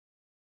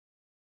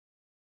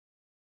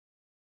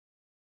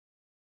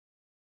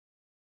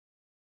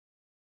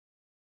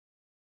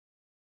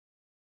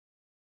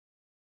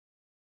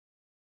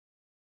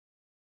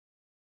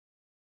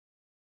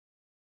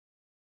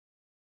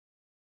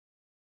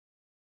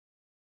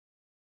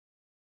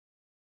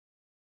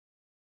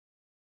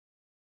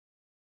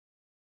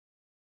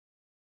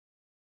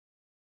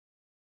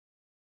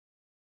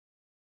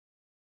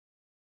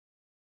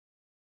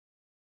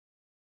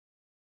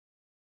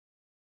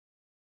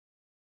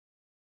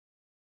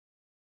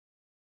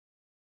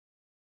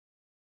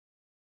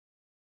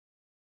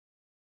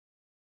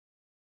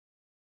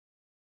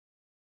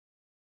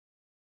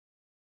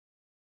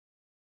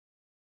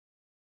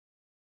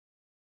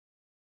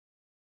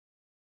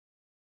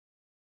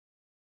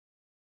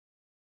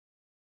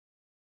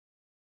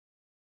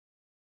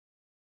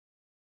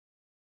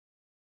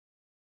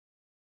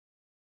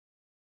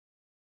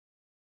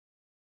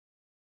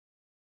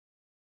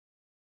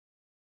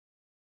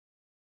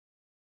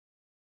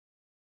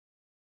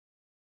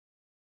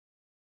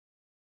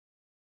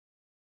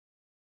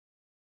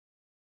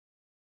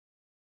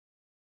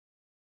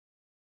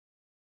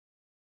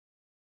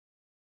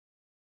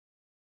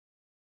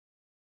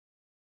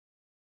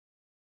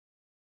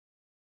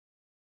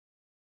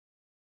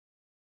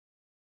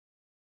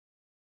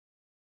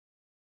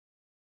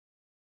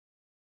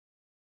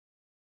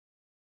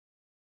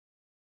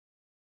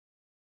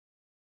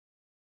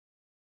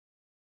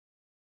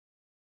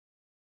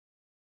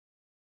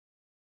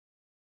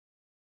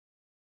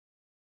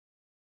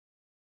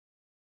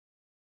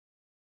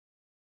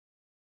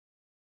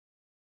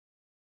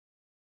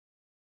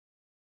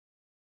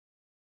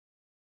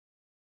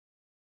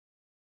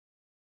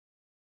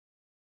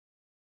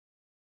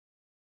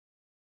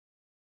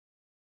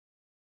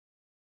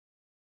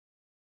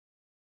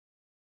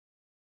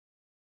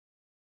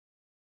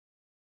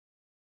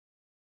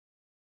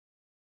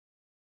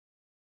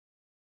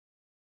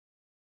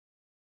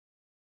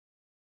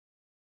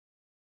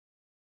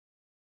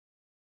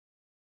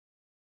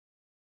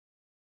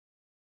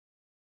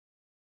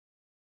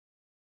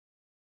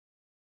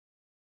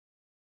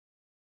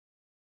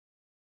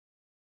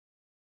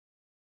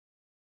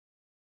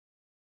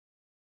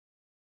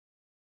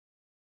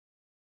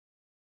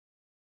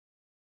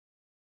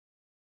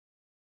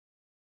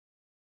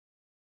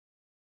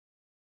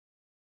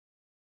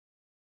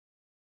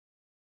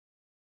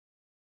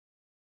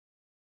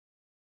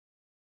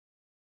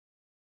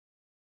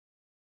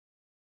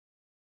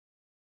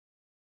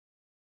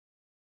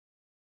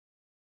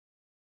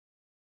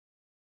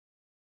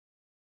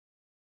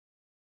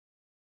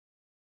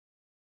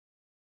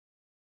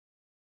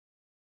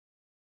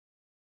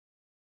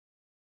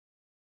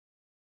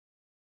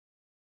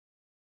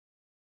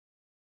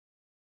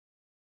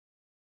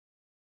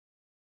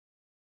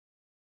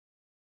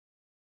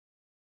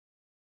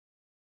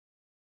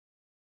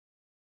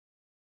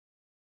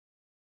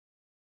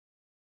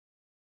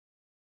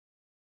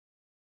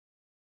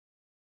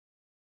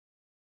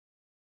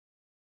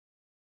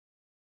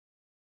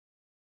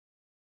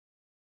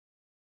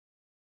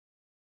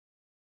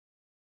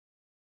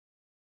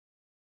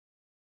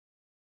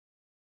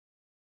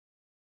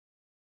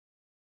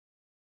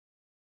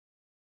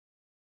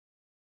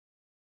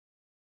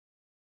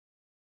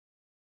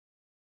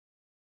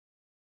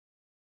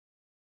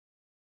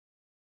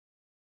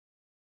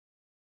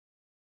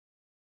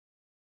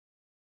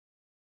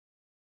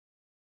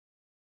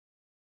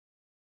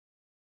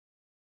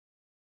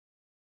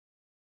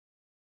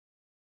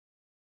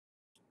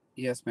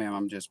Yes, ma'am.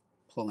 I'm just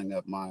pulling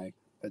up my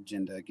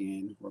agenda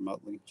again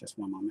remotely. Just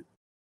one moment.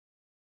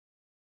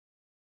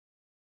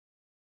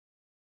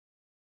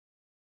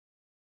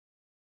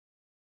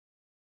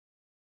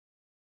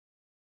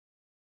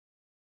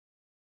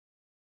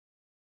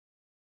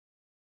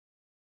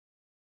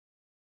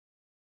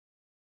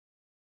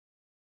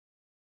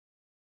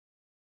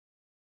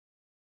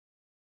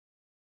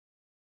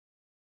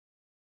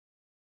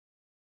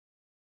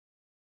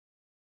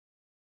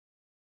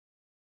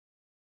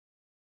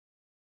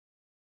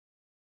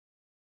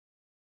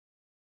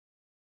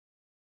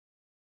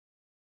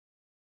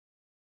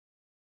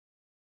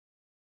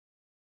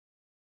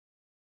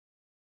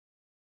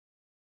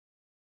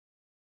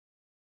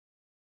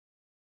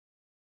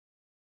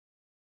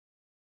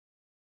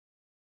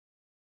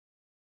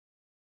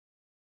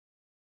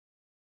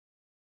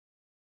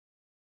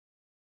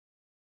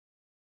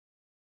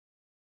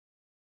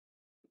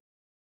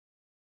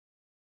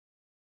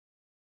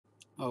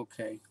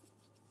 Okay.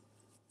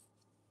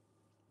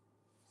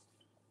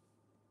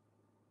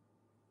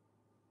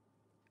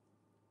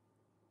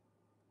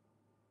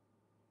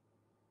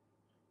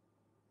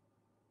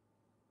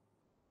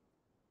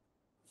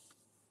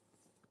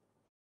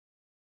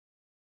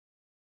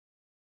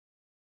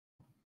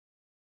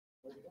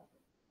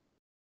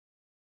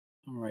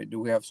 All right.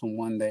 Do we have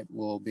someone that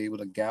will be able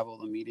to gavel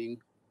the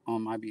meeting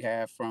on my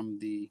behalf from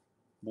the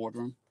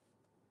boardroom?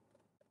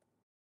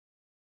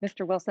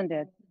 Mr. Wilson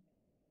did.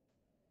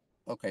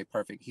 Okay,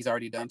 perfect. He's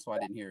already done, so I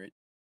didn't hear it.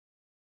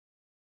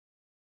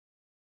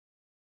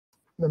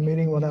 The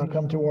meeting will now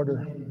come to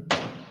order.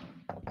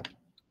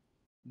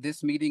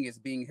 This meeting is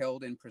being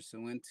held in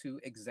pursuant to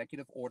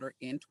Executive Order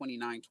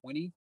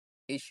N2920,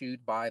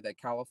 issued by the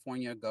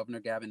California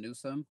Governor Gavin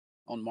Newsom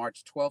on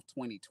March 12,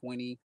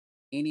 2020.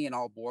 Any and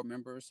all board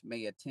members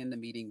may attend the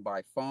meeting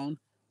by phone.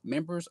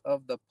 Members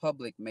of the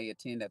public may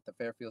attend at the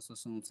Fairfield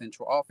Sassoon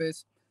Central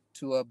Office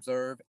to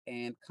observe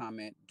and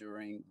comment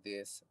during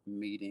this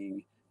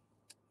meeting.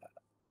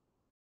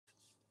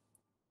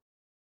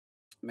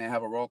 May I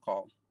have a roll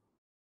call?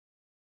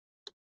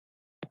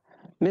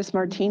 Ms.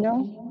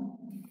 Martino?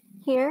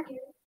 Here.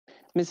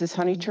 Mrs.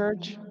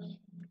 Honeychurch?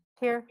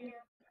 Here.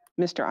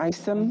 Mr.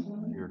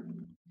 Isom? Here.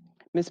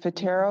 Ms.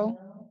 Patero?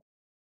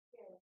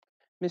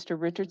 Mr.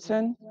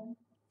 Richardson?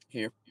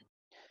 Here.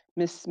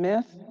 Ms.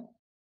 Smith?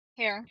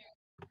 Here.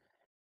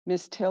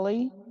 Ms.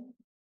 Tilley?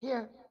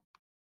 Here.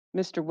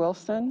 Mr.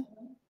 Wilson?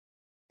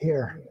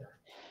 Here.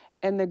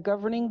 And the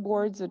governing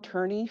board's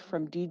attorney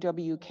from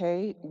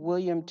DWK,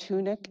 William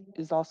Tunick,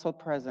 is also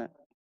present.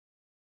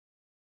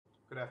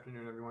 Good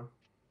afternoon, everyone.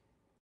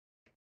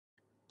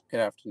 Good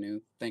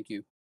afternoon. Thank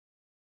you.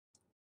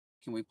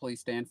 Can we please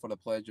stand for the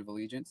Pledge of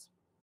Allegiance?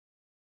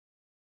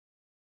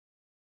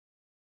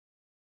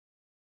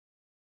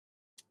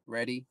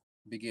 Ready?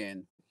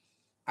 Begin.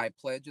 I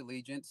pledge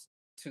allegiance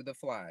to the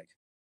flag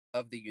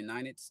of the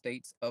United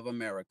States of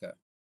America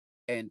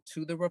and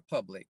to the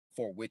republic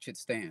for which it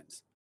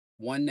stands,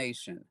 one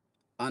nation,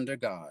 under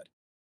God,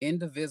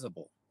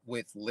 indivisible,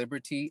 with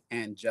liberty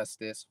and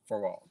justice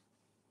for all.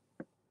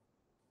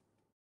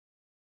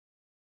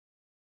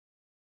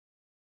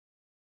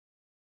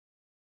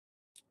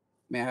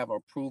 May I have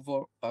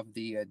approval of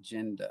the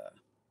agenda?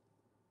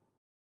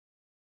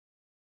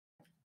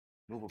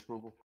 Move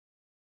approval.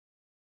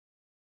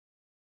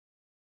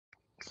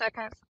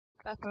 Second.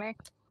 Bethany.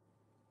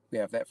 We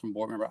have that from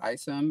Board Member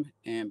Isom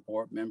and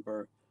Board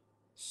Member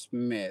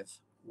Smith.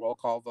 Roll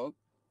call vote.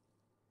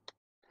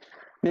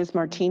 Ms.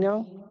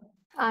 Martino?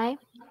 Aye.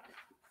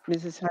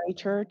 Mrs.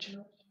 Honeychurch?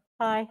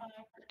 Aye.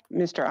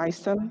 Mr.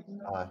 Isom?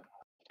 Aye.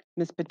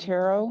 Ms.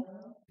 Patero?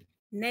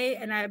 Nay,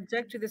 and I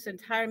object to this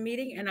entire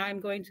meeting, and I'm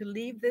going to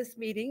leave this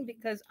meeting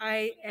because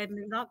I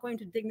am not going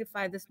to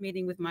dignify this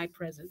meeting with my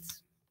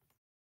presence.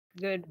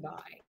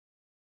 Goodbye.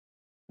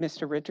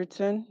 Mr.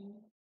 Richardson?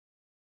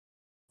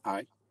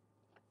 Aye.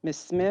 Ms.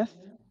 Smith?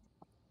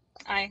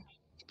 Aye.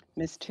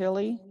 Ms.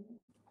 Tilley?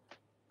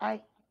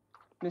 Aye.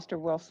 Mr.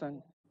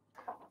 Wilson?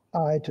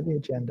 Aye to the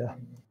agenda.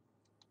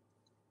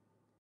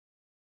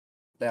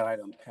 That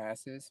item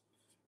passes.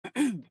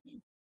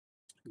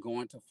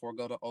 Going to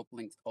forego the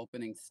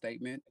opening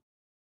statement.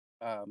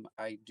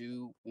 I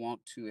do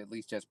want to at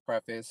least just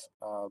preface,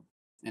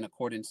 in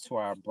accordance to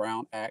our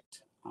Brown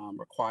Act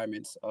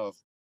requirements of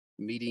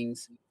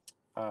meetings,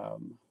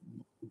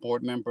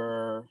 board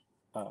member,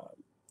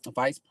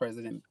 Vice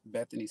President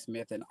Bethany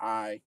Smith and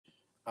I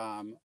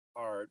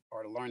are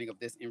learning of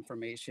this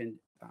information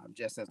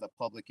just as the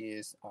public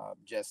is,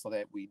 just so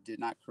that we did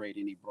not create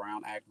any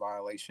Brown Act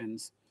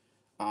violations.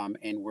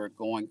 And we're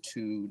going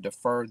to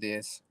defer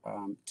this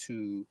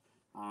to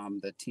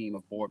the team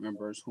of board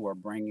members who are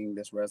bringing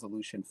this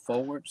resolution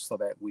forward so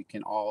that we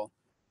can all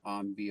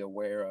be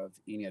aware of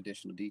any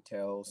additional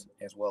details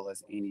as well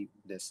as any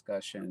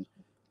discussion.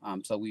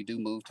 So we do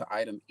move to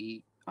item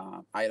E.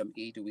 Item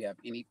E, do we have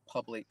any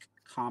public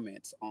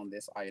comments on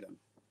this item?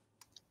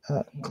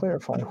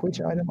 Clarify, which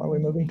item are we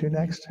moving to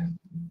next?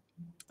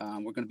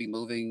 We're going to be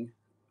moving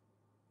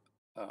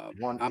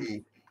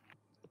 1E.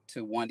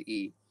 to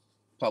 1E,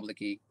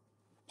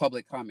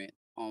 public comment.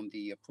 on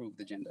the approved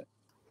agenda.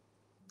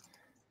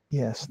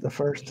 Yes, the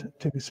first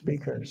two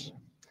speakers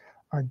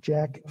are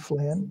Jack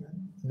Flynn,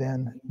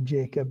 then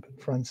Jacob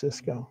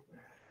Francisco.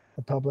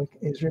 The public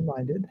is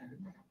reminded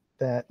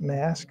that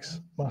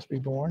masks must be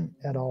worn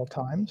at all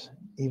times,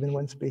 even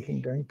when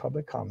speaking during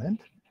public comment.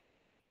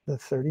 The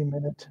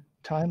 30-minute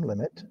time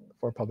limit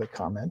for public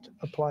comment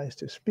applies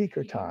to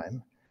speaker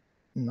time,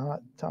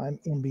 not time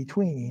in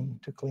between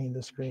to clean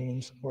the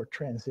screens or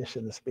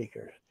transition the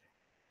speakers.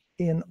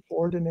 In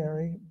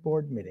ordinary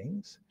board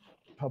meetings,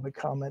 public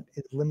comment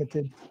is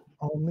limited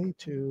only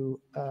to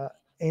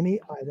any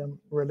item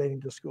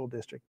relating to school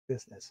district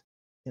business.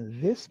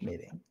 In this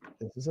meeting,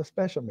 this is a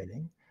special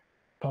meeting,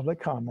 public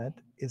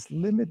comment is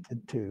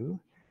limited to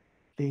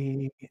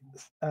the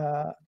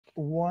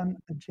one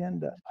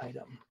agenda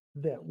item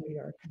that we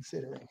are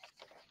considering.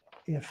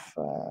 If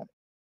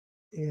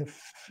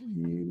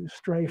you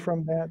stray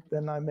from that,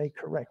 then I may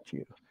correct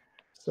you.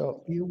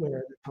 So be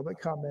aware that public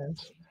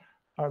comments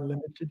are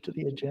limited to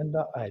the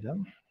agenda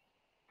item,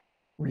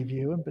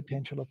 review and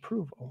potential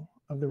approval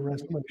of the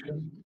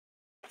resolution,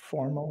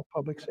 formal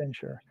public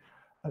censure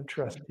of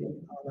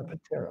trustee Ana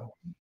Patero.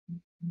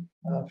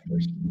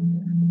 First.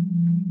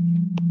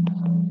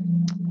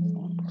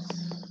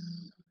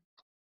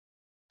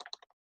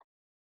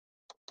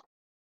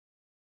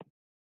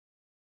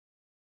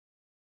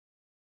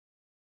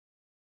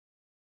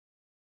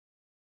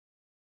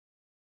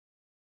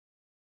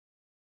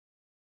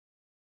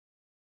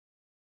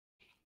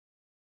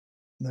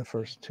 The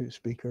first two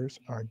speakers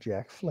are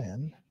Jack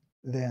Flynn,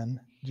 then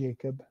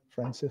Jacob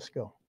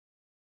Francisco.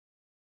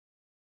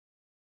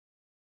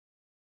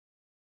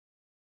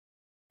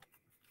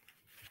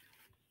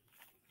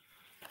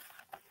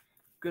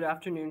 Good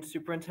afternoon,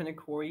 Superintendent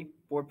Corey,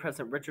 Board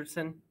President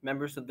Richardson,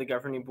 members of the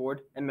Governing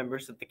Board, and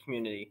members of the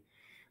community.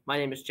 My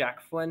name is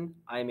Jack Flynn.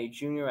 I am a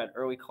junior at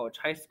Early College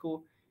High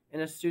School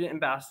and a student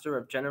ambassador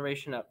of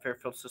Generation Up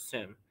Fairfield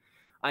Sassoon.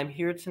 I'm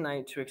here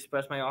tonight to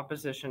express my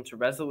opposition to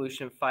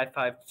Resolution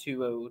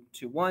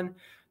 552021,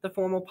 the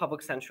formal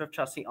public censure of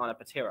trustee Ana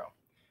Patero.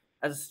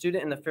 As a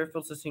student in the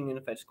Fairfield Sassoon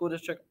Unified School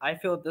District, I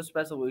feel that this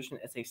resolution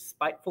is a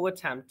spiteful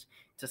attempt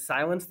to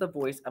silence the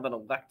voice of an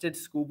elected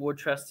school board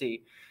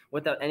trustee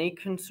without any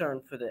concern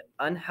for the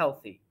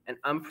unhealthy and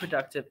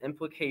unproductive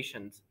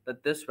implications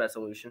that this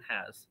resolution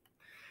has.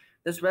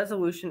 This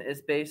resolution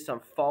is based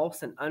on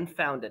false and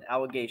unfounded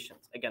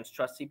allegations against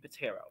trustee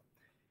Patero.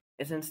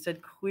 Is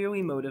instead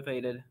clearly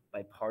motivated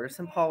by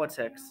partisan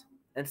politics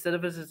instead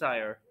of a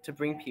desire to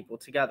bring people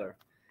together.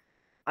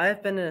 I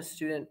have been a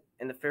student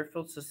in the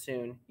Fairfield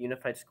Sassoon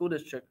Unified School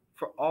District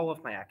for all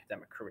of my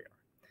academic career,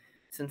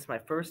 since my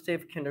first day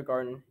of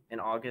kindergarten in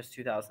August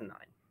 2009.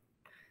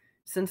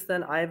 Since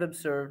then, I have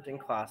observed in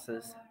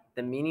classes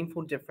the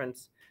meaningful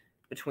difference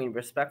between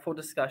respectful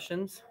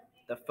discussions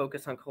that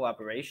focus on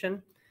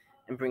collaboration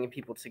and bringing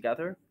people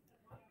together,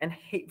 and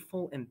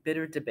hateful and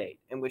bitter debate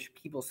in which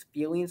people's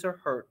feelings are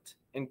hurt.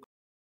 And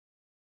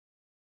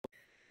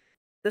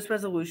this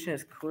resolution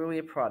is clearly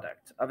a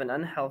product of an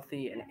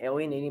unhealthy and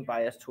alienating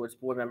bias towards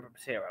Board Member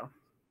Patero.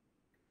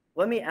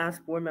 Let me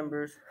ask board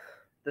members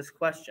this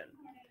question.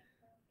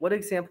 What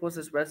example is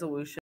this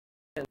resolution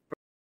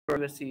for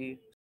literacy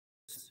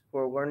who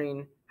are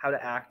learning how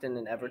to act in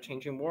an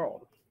ever-changing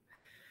world?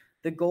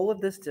 The goal of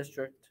this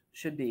district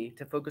should be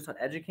to focus on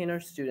educating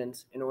our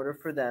students in order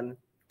for them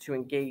to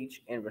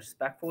engage in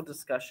respectful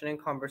discussion and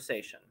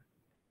conversation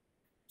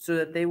so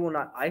that they will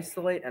not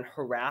isolate and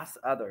harass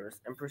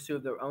others in pursuit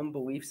of their own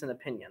beliefs and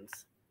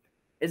opinions.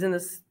 It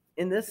is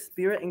in this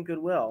spirit and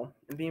goodwill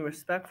and being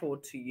respectful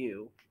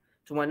to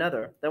one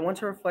another, that I want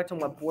to reflect on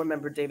what Board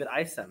Member David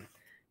Isom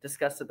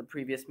discussed at the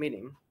previous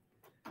meeting.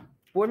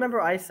 Board Member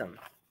Isom,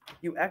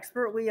 you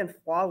expertly and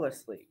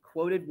flawlessly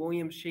quoted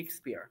William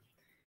Shakespeare,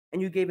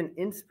 and you gave an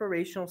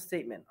inspirational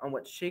statement on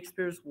what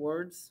Shakespeare's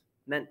words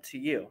meant to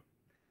you.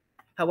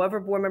 However,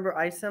 Board Member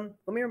Isom,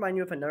 let me remind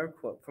you of another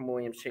quote from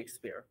William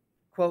Shakespeare.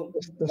 Quote,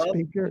 The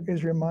speaker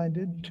is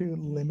reminded to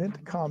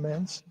limit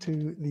comments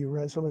to the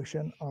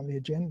resolution on the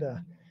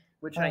agenda.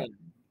 Which I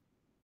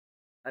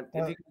am.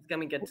 If you can let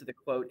me get to the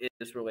quote, it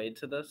is related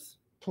to this.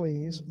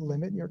 Please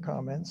limit your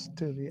comments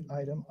to the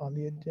item on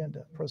the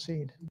agenda.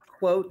 Proceed.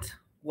 Quote,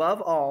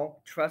 love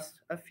all,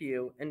 trust a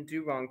few, and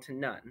do wrong to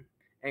none.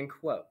 End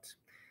quote.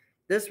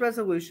 This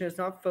resolution is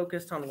not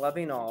focused on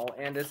loving all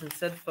and is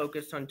instead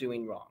focused on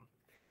doing wrong.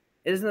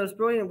 It is in those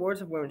brilliant words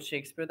of William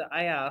Shakespeare that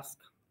I ask,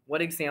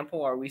 what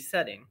example are we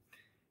setting?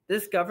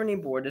 This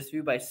governing board is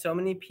viewed by so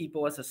many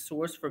people as a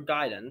source for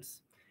guidance,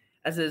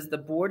 as it is the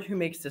board who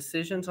makes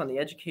decisions on the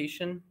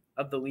education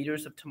of the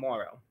leaders of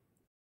tomorrow.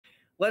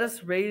 Let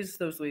us raise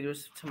those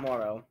leaders of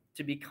tomorrow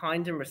to be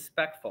kind and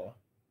respectful,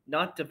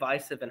 not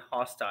divisive and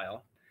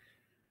hostile.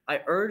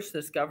 I urge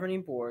this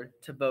governing board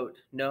to vote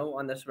no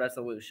on this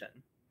resolution.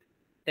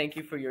 Thank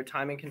you for your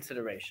time and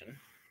consideration.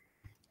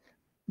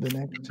 The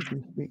next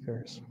two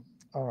speakers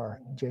are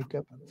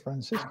Jacob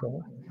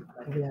Francisco,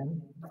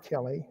 then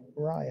Kelly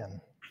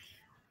Ryan.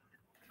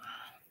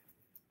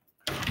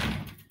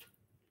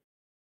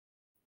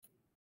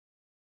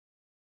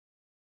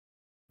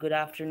 Good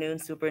afternoon,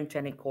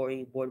 Superintendent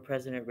Corey, Board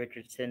President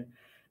Richardson,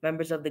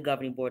 members of the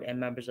governing board, and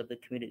members of the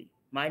community.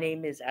 My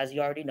name is, as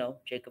you already know,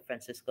 Jacob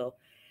Francisco,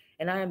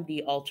 and I am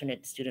the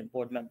alternate student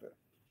board member.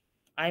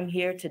 I'm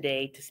here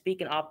today to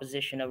speak in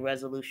opposition of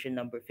resolution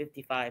number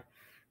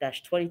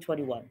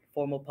 55-2021,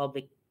 formal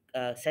public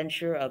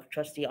censure of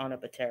Trustee Ana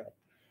Patero.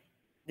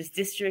 This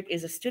district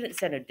is a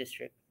student-centered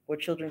district where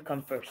children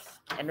come first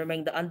and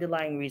remain the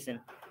underlying reason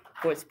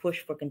for its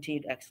push for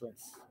continued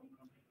excellence.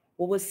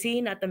 What was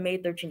seen at the May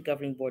 13th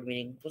governing board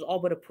meeting was all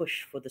but a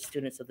push for the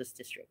students of this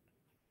district.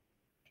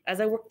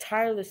 As I work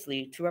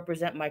tirelessly to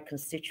represent my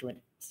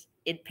constituents,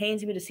 it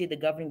pains me to see the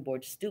governing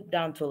board stoop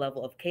down to a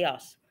level of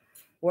chaos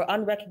where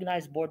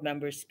unrecognized board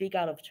members speak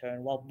out of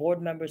turn while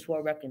board members who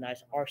are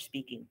recognized are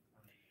speaking.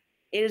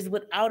 It is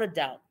without a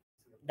doubt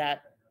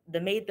that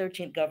the May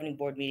 13th governing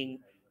board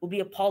meeting will be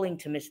appalling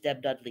to Ms.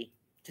 Deb Dudley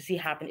to see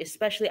happen,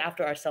 especially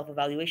after our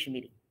self-evaluation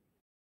meeting.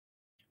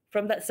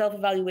 From that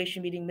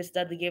self-evaluation meeting, Ms.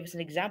 Dudley gave us an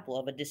example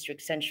of a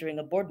district censuring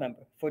a board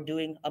member for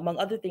doing, among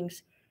other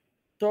things,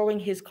 throwing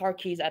his car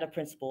keys at a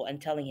principal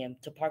and telling him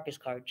to park his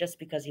car just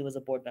because he was a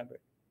board member.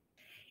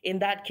 In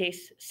that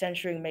case,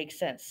 censuring makes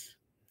sense.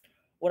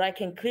 What I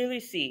can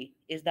clearly see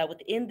is that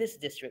within this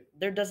district,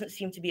 there doesn't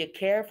seem to be a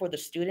care for the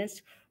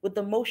students, with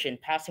the motion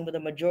passing with a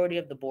majority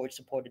of the board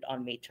supported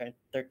on May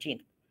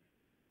 13th.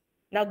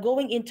 Now,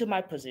 going into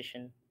my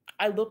position,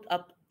 I looked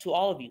up to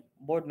all of you,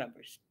 board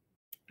members,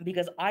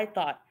 because I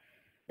thought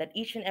that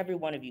each and every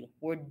one of you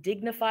were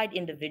dignified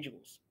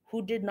individuals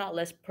who did not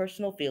let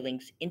personal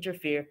feelings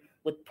interfere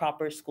with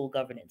proper school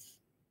governance.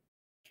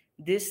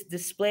 This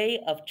display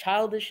of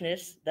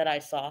childishness that I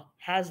saw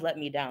has let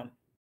me down.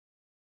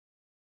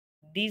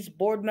 These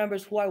board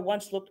members who I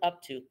once looked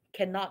up to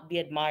cannot be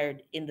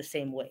admired in the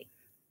same way.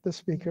 The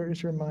speaker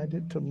is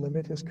reminded to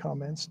limit his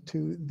comments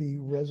to the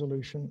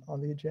resolution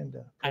on the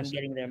agenda. I'm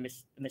getting there,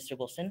 Mr.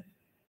 Wilson.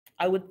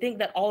 I would think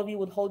that all of you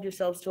would hold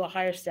yourselves to a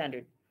higher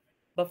standard.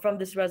 But from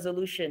this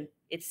resolution,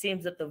 it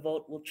seems that the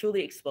vote will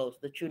truly expose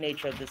the true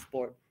nature of this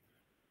board.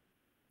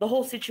 The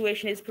whole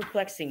situation is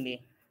perplexing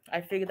me.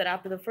 I figured that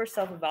after the first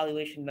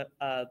self-evaluation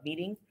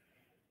meeting,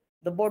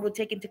 the board would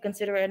take into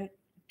consideration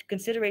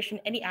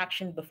any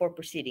action before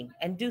proceeding,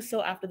 and do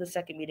so after the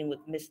second meeting with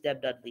Ms.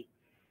 Deb Dudley.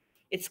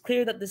 It's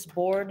clear that this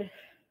board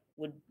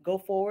would go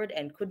forward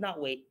and could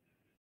not wait,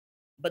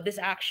 but this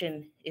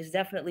action is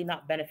definitely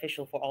not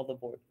beneficial for all the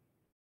board.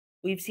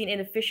 We've seen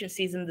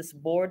inefficiencies in this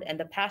board, and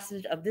the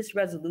passage of this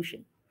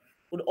resolution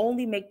would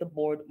only make the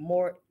board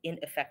more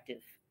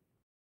ineffective.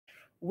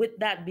 With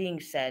that being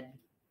said,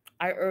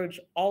 I urge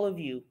all of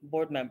you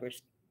board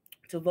members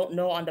to vote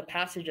no on the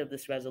passage of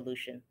this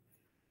resolution,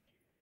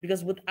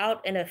 because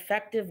without an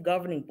effective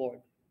governing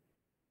board,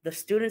 the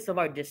students of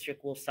our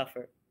district will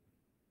suffer.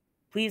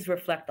 Please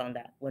reflect on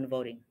that when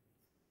voting.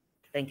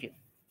 Thank you.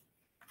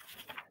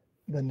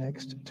 The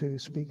next two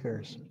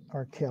speakers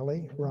are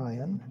Kelly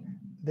Ryan,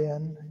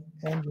 then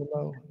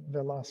Angelo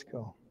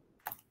Velasco.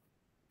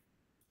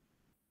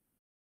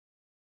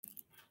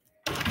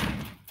 I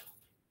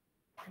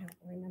don't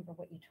remember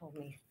what you told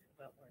me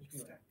about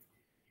words.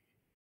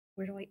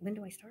 When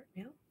do I start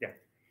now? Yeah.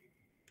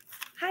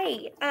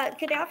 Hi,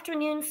 good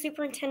afternoon,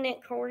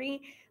 Superintendent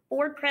Corey,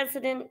 Board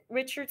President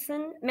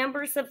Richardson,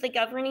 members of the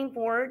governing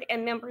board,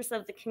 and members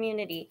of the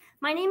community.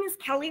 My name is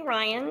Kelly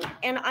Ryan,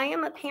 and I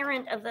am a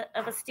parent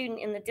of a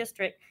student in the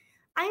district.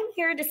 I'm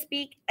here to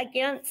speak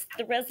against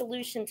the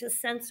resolution to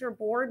censor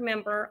board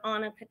member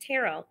Ana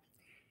Patero.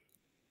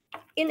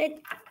 In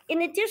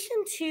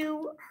addition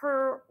to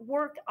her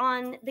work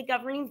on the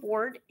governing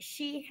board,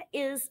 she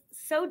is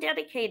so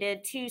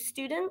dedicated to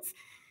students,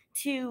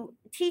 to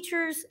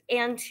teachers,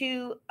 and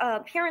to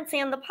parents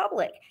and the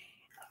public.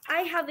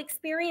 I have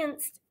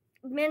experienced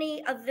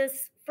many of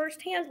this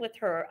firsthand with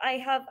her.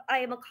 I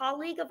am a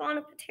colleague of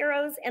Ana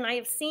Patero's, and I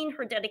have seen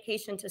her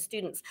dedication to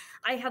students.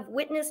 I have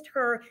witnessed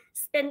her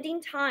spending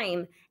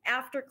time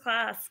after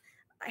class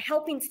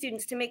helping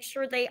students to make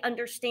sure they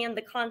understand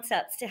the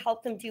concepts to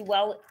help them do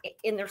well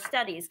in their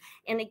studies.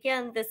 And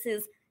again, this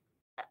is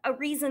a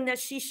reason that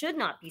she should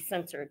not be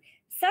censored.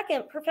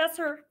 Second,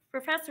 Professor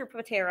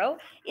Patero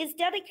is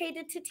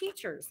dedicated to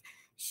teachers.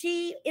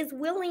 She is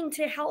willing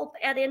to help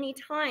at any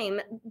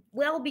time,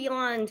 well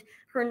beyond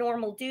her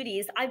normal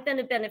duties. I've been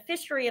a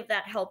beneficiary of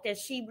that help, as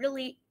she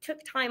really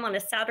took time on a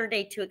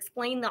Saturday to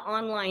explain the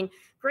online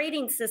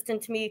grading system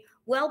to me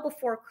well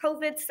before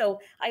COVID. So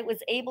I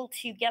was able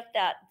to get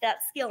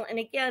that skill. And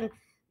again,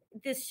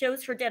 this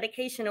shows her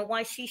dedication and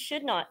why she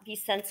should not be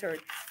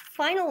censored.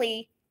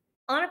 Finally,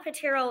 Ana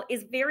Patero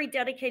is very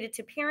dedicated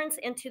to parents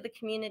and to the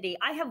community.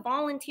 I have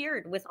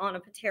volunteered with Ana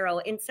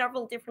Patero in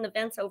several different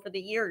events over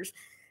the years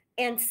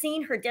and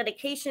seen her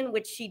dedication,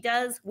 which she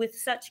does with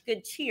such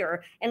good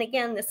cheer. And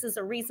again, this is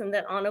a reason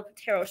that Ana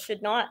Patero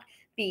should not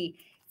be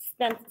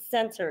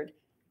censored.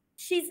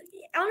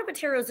 Ana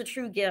Patero is a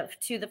true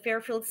gift to the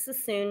Fairfield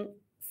Sassoon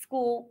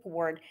School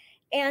Board,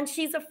 and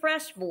she's a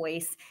fresh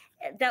voice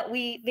that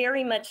we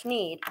very much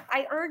need.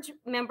 I urge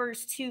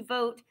members to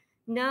vote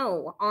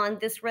no on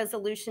this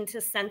resolution to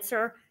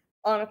censor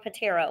Ana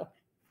Patero.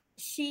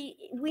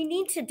 we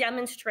need to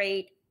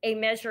demonstrate a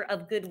measure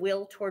of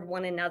goodwill toward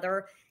one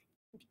another,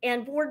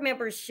 and board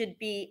members should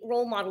be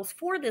role models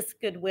for this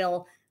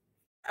goodwill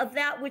of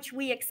that which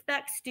we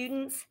expect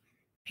students,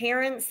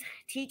 parents,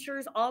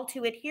 teachers, all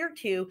to adhere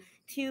to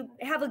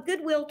have a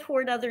goodwill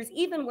toward others,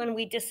 even when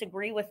we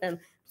disagree with them.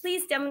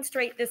 Please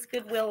demonstrate this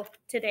goodwill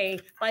today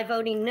by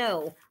voting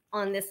no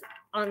on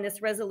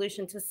this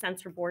resolution to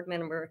censure board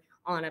member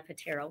Anna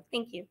Patero.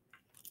 Thank you.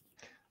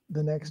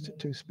 The next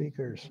two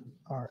speakers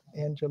are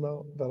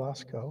Angelo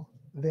Velasco,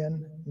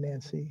 then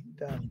Nancy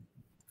Dunn.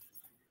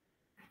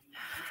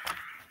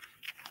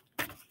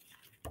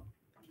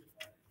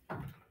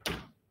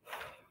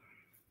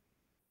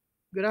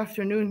 Good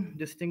afternoon,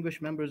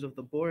 distinguished members of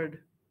the board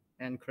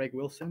and Craig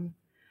Wilson.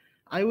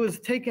 I was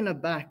taken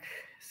aback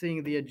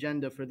seeing the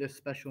agenda for this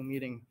special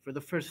meeting for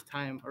the first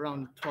time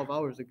around 12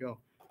 hours ago.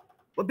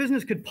 What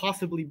business could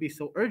possibly be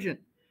so urgent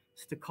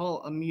as to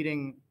call a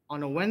meeting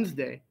on a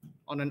Wednesday,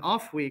 on an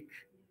off week,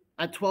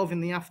 at 12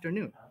 in the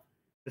afternoon?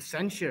 The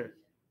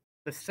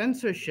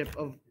censorship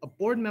of a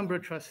board member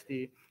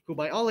trustee who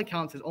by all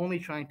accounts is only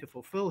trying to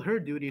fulfill her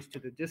duties to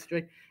the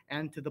district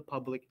and to the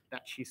public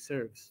that she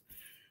serves.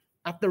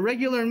 At the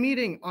regular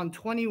meeting on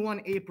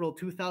 21 April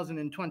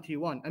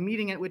 2021, a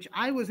meeting at which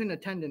I was in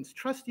attendance,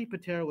 Trustee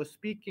Patero was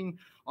speaking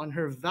on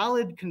her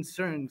valid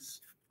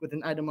concerns with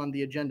an item on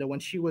the agenda when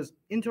she was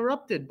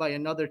interrupted by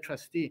another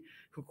trustee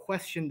who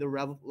questioned the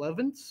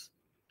relevance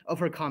of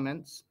her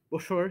comments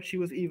before she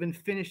was even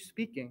finished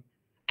speaking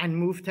and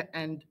moved to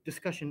end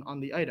discussion on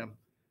the item.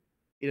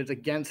 It is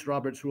against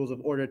Robert's Rules of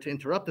Order to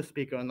interrupt the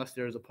speaker unless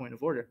there is a point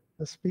of order.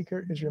 The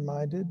speaker is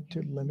reminded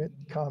to limit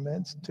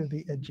comments to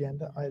the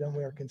agenda item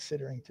we are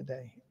considering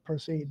today.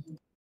 Proceed.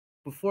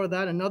 Before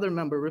that, another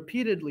member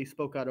repeatedly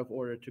spoke out of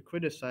order to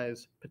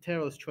criticize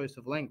Patero's choice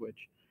of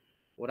language.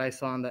 What I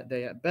saw on that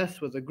day at best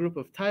was a group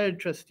of tired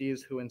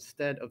trustees who,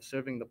 instead of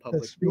serving the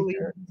public, the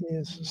speaker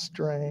is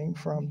straying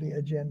from the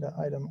agenda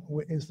item.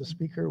 Is the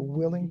speaker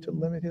willing to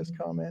limit his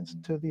comments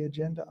to the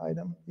agenda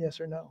item? Yes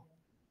or no?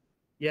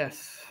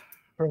 Yes.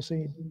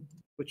 Proceed.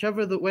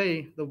 Whichever the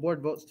way the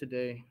board votes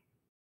today,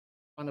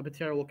 Anna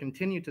Patero will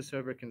continue to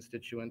serve her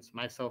constituents,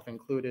 myself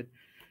included,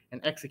 and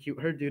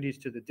execute her duties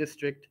to the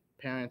district,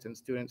 parents, and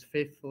students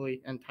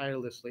faithfully and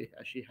tirelessly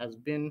as she has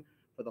been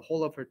for the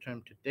whole of her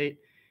term to date.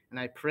 And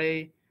I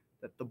pray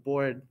that the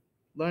board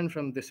learn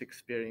from this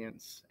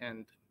experience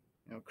and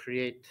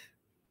create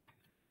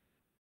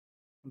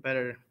a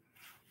better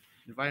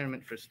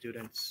environment for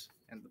students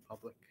and the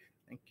public.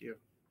 Thank you.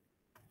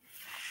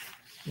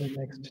 The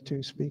next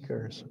two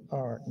speakers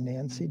are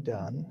Nancy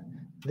Dunn,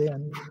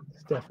 then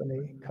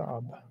Stephanie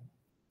Cobb.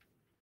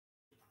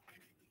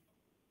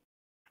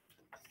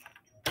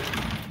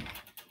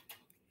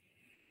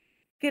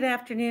 Good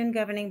afternoon,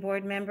 governing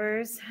board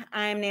members.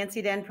 I'm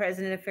Nancy Dunn,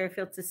 president of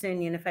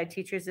Fairfield-Sassoon Unified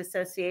Teachers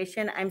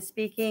Association. I'm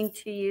speaking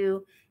to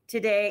you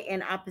today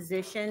in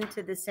opposition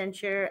to the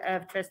censure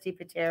of Trustee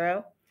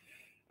Patero.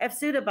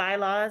 FSUTA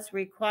bylaws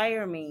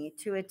require me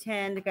to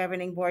attend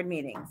governing board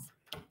meetings.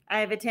 I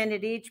have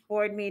attended each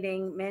board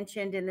meeting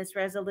mentioned in this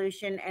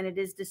resolution, and it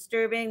is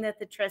disturbing that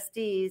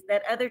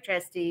other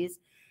trustees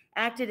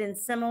acted in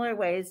similar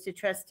ways to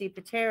Trustee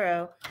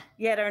Patero,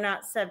 yet are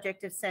not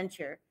subject of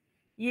censure.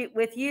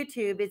 With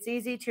YouTube, it's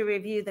easy to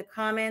review the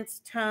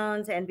comments,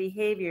 tones, and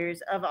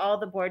behaviors of all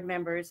the board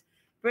members,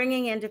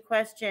 bringing into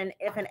question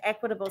if an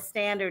equitable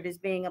standard is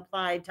being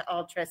applied to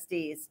all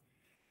trustees.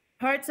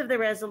 Parts of the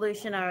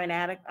resolution are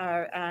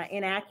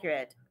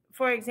inaccurate.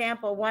 For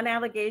example, one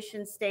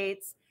allegation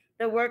states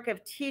the work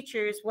of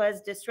teachers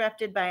was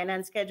disrupted by an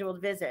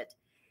unscheduled visit.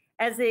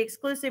 As the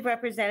exclusive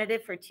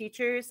representative for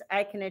teachers,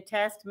 I can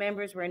attest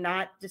members were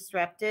not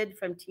disrupted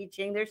from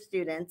teaching their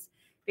students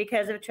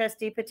because of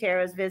Trustee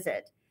Patero's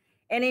visit.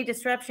 Any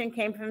disruption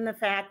came from the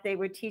fact they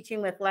were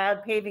teaching with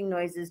loud paving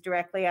noises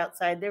directly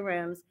outside their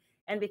rooms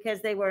and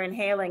because they were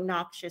inhaling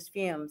noxious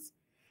fumes.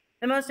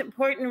 The most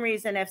important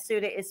reason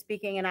FSUTA is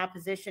speaking in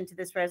opposition to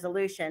this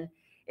resolution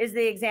is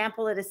the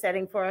example it is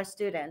setting for our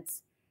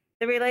students.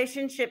 The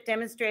relationship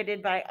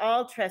demonstrated by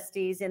all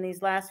trustees in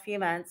these last few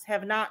months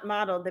have not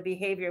modeled the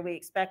behavior we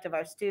expect of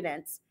our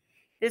students.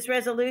 This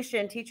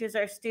resolution teaches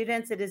our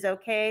students it is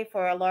okay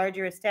for a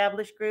larger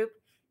established group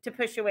to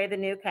push away the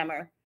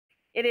newcomer.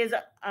 It is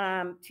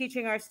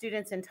teaching our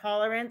students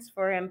intolerance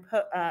for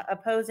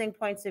opposing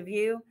points of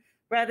view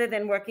rather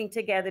than working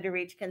together to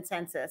reach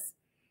consensus.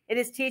 It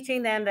is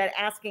teaching them that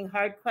asking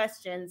hard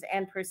questions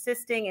and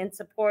persisting in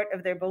support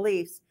of their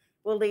beliefs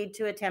will lead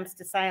to attempts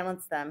to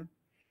silence them.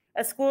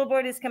 A school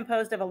board is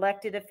composed of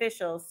elected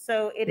officials,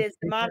 so it is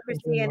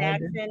democracy in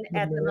action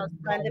at the most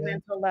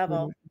fundamental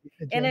level.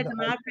 In a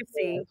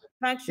democracy,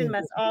 function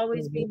must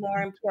always be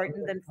more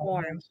important than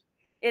form.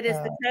 It is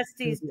the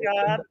trustees'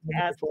 job to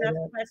ask tough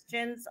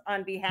questions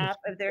on behalf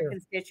of their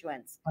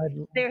constituents.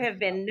 There have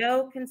been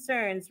no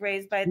concerns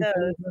raised by those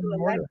who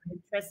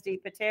elected Trustee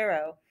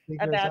Patero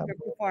about her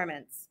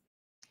performance.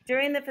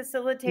 During the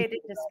facilitated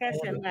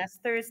discussion last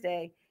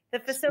Thursday, the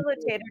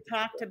facilitator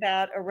talked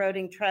about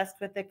eroding trust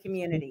with the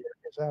community.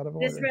 is out of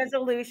This order.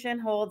 resolution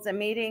holds a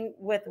meeting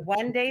with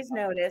 1 day's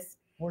notice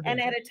Order.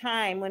 and at a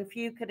time when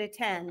few could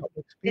attend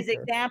Public is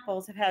speaker.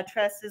 examples of how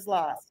trust is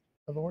lost.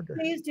 Of order.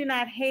 Please do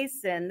not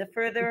hasten the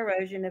further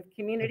erosion of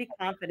community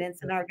confidence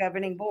in our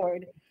governing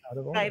board Out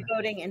of by order.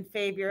 voting in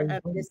favor Please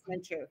of vote. this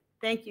censure.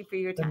 Thank you for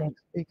your The time.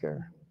 next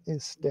speaker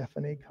is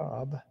Stephanie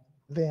Cobb,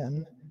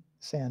 then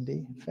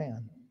Sandy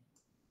Fan.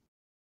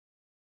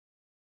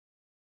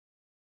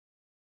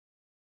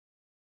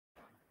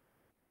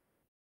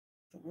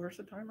 Where's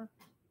the timer?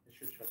 It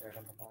should show there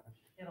on the bottom.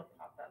 It'll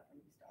pop up when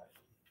you start.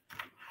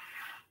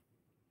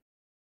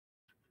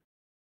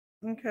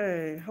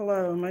 Okay,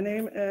 hello, my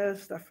name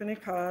is Stephanie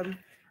Cobb,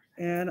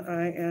 and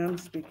I am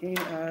speaking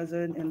as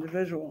an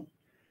individual.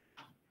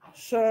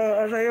 So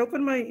as I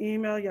opened my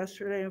email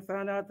yesterday and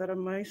found out that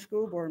my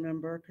school board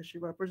member, because she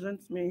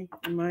represents me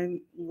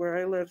and where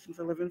I live, since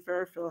I live in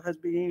Fairfield, has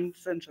been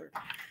censored,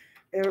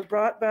 it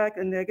brought back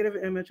a negative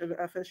image of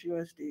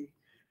FSUSD.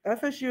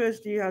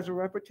 FSUSD has a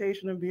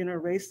reputation of being a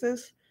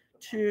racist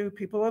to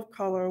people of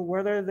color,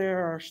 whether they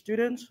are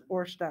students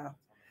or staff.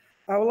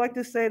 I would like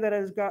to say that it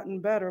has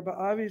gotten better, but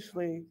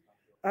obviously,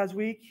 as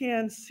we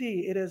can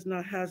see, it has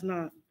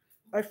not.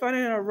 I find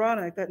it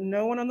ironic that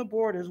no one on the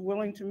board is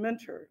willing to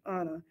mentor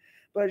Anna,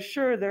 but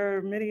sure, there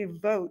are many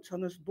votes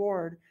on this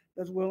board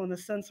that's willing to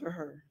censor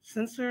her.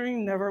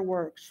 Censoring never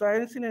works.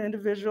 Silencing an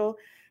individual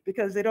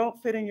because they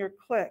don't fit in your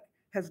clique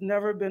has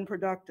never been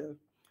productive.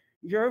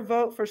 Your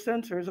vote for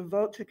censor is a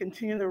vote to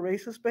continue the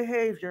racist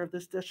behavior of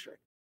this district.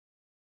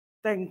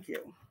 Thank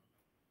you.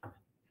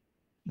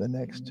 The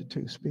next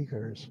two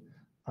speakers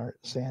are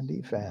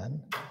Sandy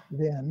Fan,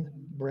 then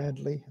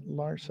Bradley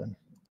Larson.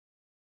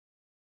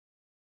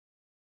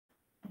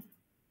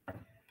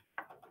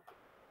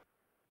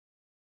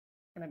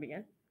 Can I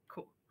begin?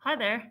 Cool. Hi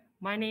there.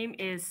 My name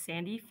is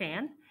Sandy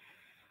Fan.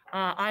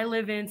 I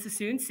live in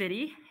Suisun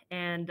City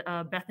and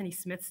Bethany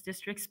Smith's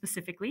district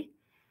specifically.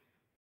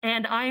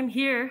 And I am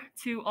here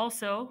to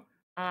also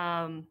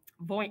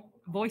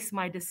voice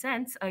my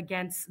dissent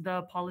against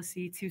the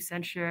policy to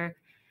censure,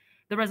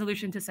 the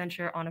resolution to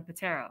censure Ana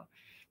Patero.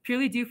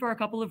 Purely due for a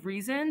couple of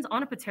reasons.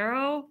 Ana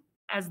Patero,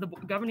 as the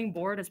governing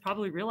board has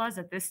probably realized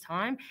at this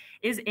time,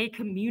 is a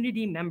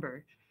community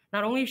member.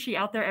 Not only is she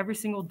out there every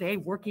single day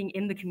working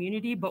in the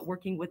community, but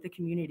working with the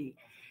community.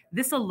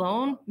 This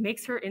alone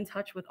makes her in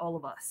touch with all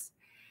of us.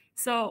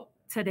 So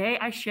today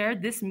I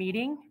shared this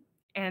meeting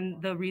and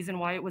the reason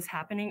why it was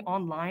happening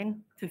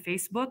online to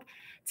Facebook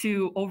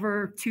to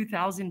over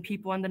 2,000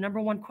 people. And the number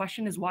one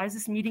question is, why is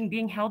this meeting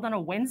being held on a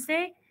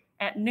Wednesday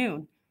at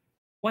noon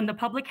when the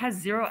public has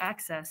zero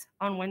access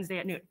on Wednesday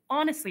at noon?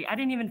 Honestly, I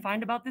didn't even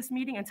find about this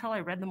meeting until I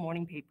read the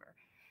morning paper.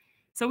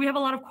 So we have a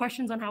lot of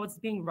questions on how it's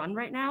being run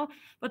right now.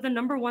 But the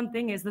number one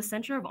thing is the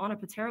censure of Ana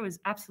Patero is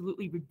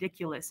absolutely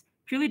ridiculous,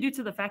 purely due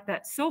to the fact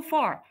that so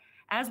far,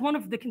 as one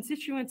of the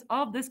constituents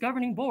of this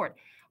governing board,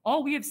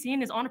 all we have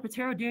seen is Ana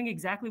Patero doing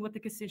exactly what the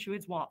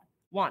constituents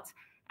want,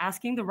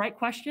 asking the right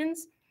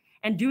questions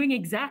and doing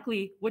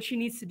exactly what she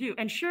needs to do.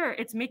 And sure,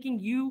 it's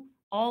making you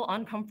all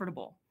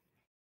uncomfortable.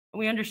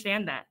 We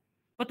understand that.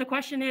 But the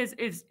question is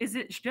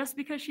it just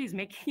because she's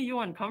making you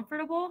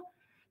uncomfortable?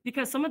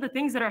 Because some of the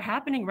things that are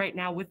happening right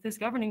now with this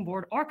governing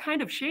board are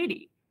kind of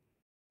shady.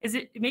 Is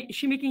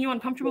she making you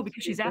uncomfortable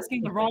because she's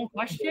asking the wrong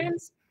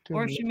questions?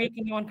 Or is she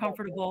making you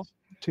uncomfortable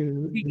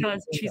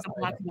because she's a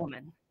Black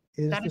woman?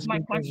 That is my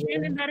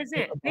question, and that is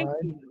it. Thank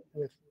you.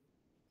 With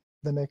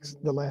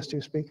the last two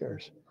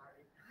speakers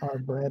are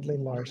Bradley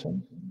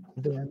Larson,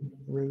 then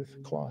Ruth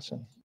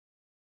Clausen.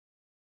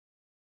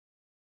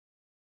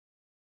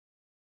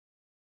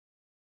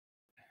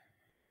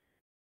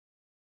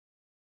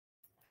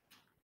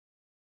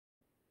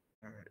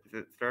 All right, is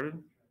it started?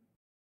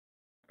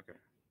 Okay,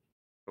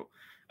 cool.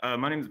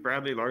 My name is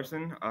Bradley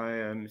Larson. I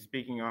am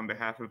speaking on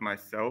behalf of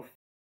myself,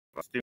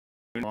 a student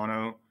at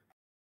Mono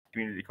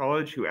Community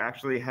College, who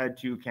actually had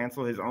to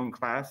cancel his own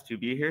class to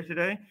be here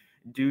today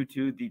due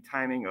to the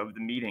timing of the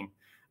meeting.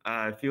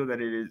 I feel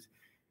that it is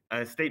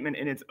a statement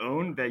in its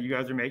own that you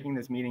guys are making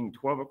this meeting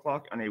 12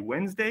 o'clock on a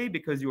Wednesday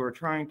because you are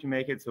trying to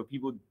make it so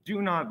people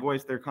do not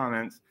voice their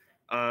comments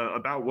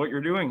about what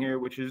you're doing here,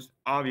 which is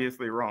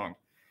obviously wrong.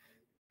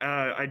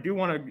 I do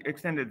want to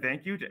extend a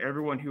thank you to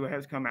everyone who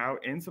has come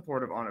out in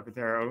support of Ana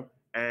Patero,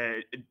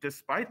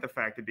 despite the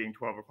fact of being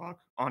 12 o'clock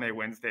on a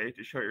Wednesday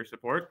to show your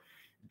support.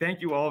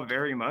 Thank you all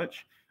very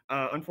much.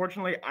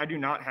 Unfortunately, I do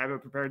not have a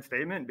prepared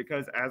statement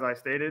because, as I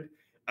stated,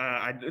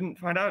 I didn't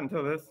find out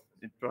until this.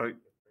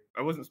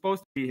 I wasn't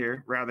supposed to be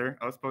here. Rather,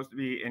 I was supposed to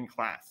be in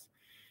class.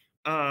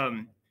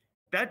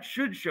 That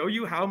should show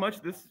you how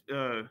much this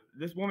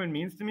woman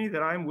means to me,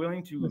 that I'm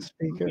willing to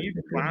leave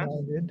class.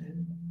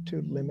 To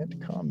limit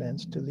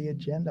comments to the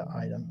agenda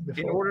item.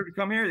 In order to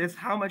come here, is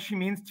how much she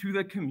means to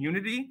the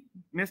community,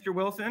 Mr.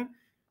 Wilson.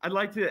 I'd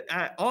like to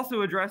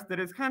also address that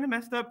it's kind of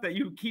messed up that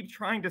you keep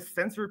trying to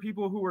censor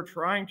people who are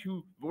trying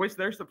to voice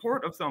their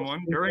support of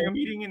someone during a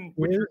meeting in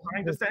which you're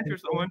trying to censor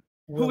someone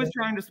who is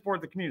trying to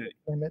support the community.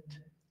 Limit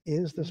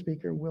Is the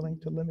speaker willing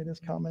to limit his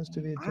comments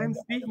to the agenda? I'm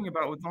speaking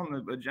about what's on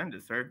the agenda,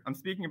 sir. I'm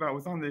speaking about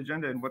what's on the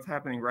agenda and what's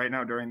happening right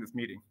now during this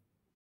meeting.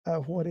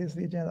 What is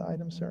the agenda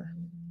item, sir?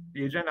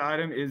 The agenda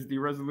item is the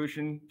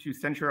resolution to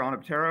censure Anna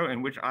Patero,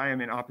 in which I am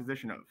in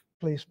opposition of.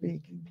 Please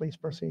speak. Please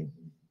proceed.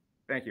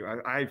 Thank you.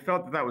 I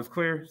felt that was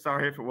clear.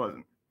 Sorry if it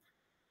wasn't.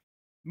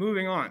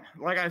 Moving on.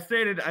 Like I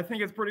stated, I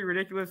think it's pretty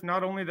ridiculous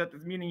not only that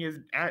this meeting is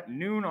at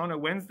noon on a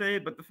Wednesday,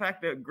 but the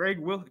fact that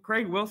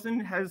Craig Wilson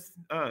has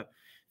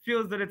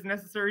feels that it's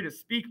necessary to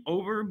speak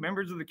over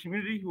members of the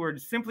community who are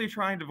simply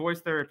trying to voice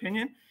their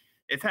opinion.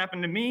 It's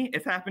happened to me.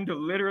 It's happened to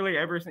literally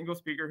every single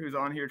speaker who's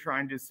on here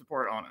trying to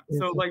support Anna.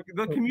 So like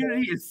the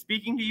community is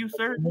speaking to you,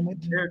 sir.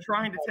 They're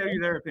trying to tell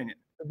you their opinion.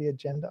 The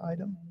agenda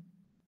item.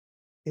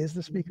 Is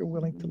the speaker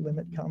willing to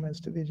limit comments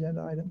to the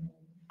agenda item?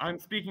 I'm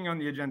speaking on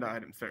the agenda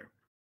item, sir.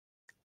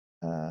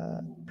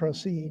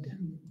 Proceed.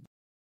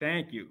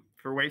 Thank you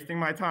for wasting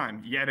my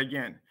time yet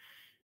again.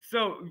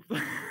 So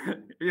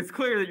it's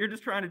clear that you're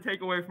just trying to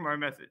take away from our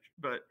message,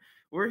 but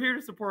we're here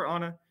to support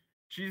Anna.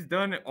 She's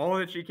done all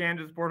that she can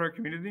to support our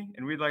community,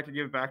 and we'd like to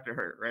give back to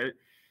her, right?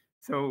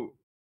 So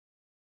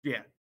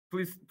yeah,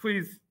 please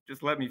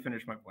just let me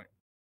finish my point.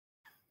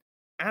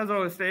 As I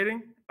was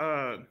stating,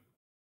 yeah,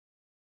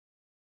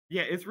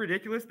 it's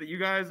ridiculous that you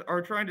guys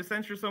are trying to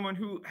censure someone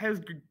who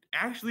has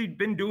actually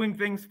been doing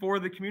things for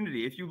the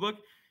community. If you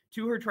look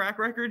to her track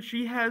record,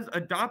 she has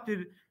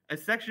adopted a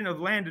section of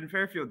land in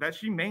Fairfield that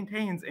she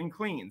maintains and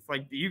cleans.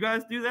 Like, do you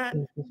guys do that?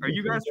 Are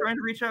you guys trying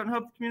to reach out and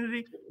help the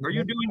community? Are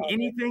you doing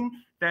anything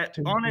that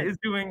Anna is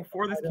doing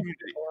for this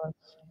community?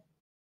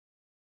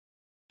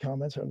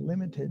 Comments are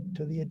limited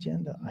to the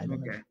agenda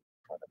item. Okay.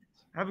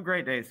 Have a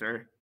great day,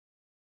 sir.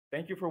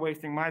 Thank you for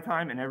wasting my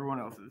time and everyone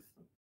else's.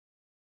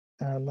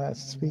 Our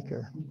last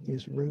speaker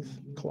is Ruth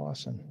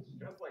Clausen.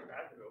 Just like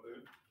that, dude.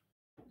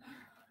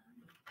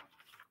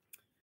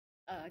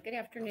 Good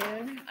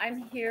afternoon.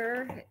 I'm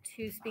here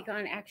to speak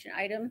on action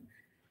item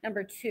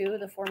number 2,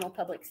 the formal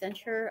public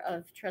censure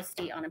of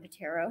Trustee Anna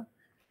Patero.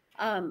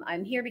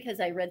 I'm here because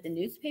I read the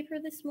newspaper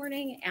this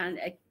morning, and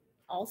I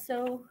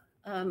also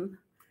I'm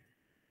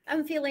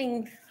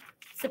feeling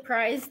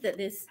surprised that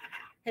this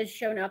has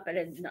shown up at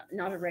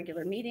not a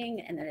regular meeting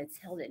and that it's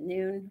held at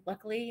noon.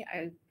 Luckily,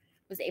 I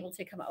was able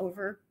to come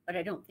over, but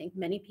I don't think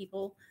many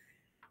people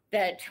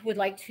that would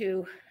like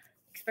to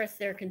express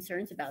their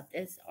concerns about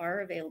this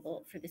are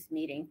available for this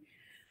meeting.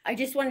 I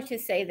just wanted to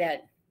say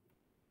that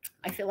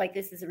I feel like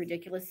this is a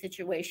ridiculous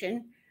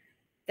situation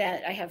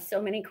that I have so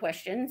many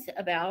questions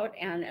about,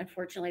 and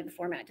unfortunately the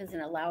format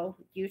doesn't allow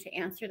you to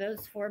answer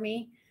those for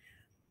me.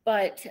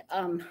 But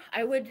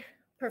I would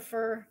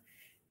prefer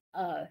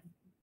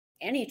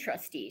any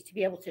trustee to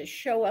be able to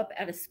show up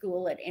at a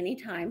school at any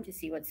time to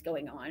see what's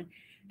going on,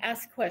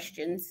 ask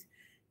questions,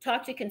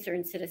 talk to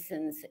concerned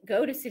citizens,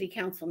 go to city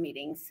council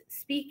meetings,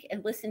 speak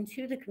and listen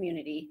to the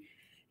community,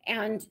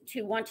 and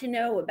to want to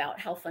know about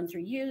how funds are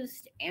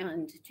used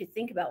and to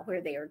think about where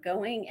they are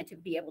going and to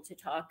be able to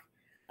talk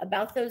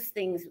about those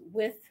things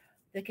with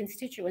the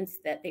constituents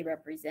that they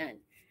represent.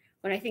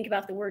 When I think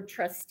about the word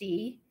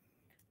trustee,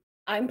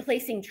 I'm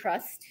placing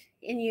trust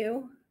in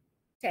you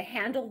to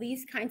handle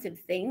these kinds of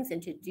things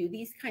and to do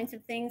these kinds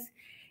of things.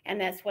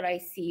 And that's what I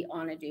see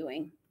Anna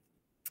doing.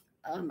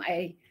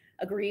 I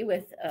agree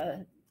with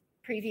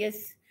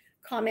previous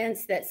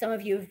comments that some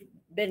of you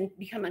have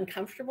become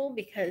uncomfortable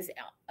because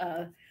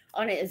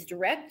Anna is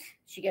direct.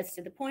 She gets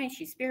to the point.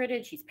 She's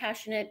spirited. She's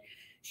passionate.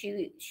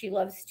 She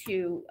loves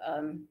to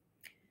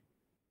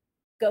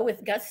go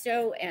with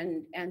gusto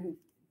and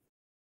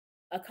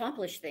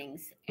accomplish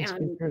things.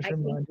 And I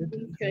think we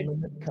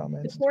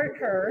should support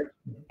her,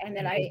 and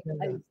that I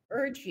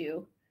urge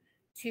you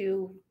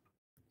to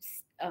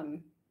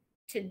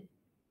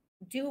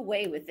do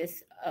away with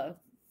this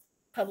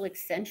public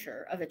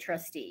censure of a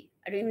trustee.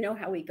 I don't even know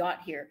how we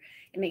got here.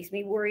 It makes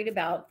me worried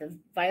about the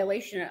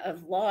violation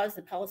of laws,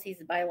 the policies,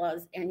 the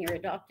bylaws, and your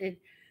adopted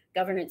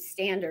governance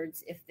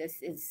standards if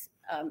this is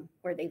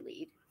where they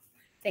lead.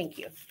 Thank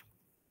you.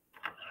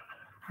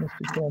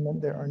 Mr. Chairman,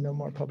 there are no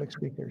more public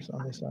speakers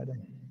on this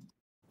item.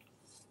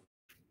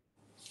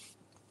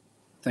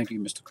 Thank you,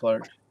 Mr.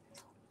 Clerk.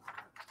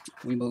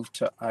 We move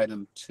to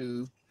item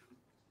 2,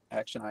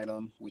 action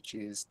item, which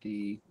is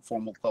the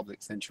formal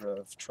public censure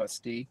of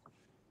trustee.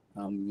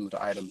 We move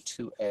to item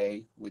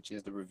 2A, which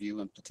is the review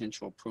and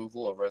potential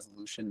approval of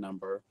resolution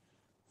number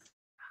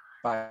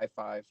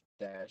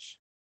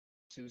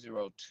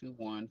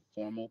 55-2021,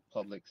 formal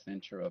public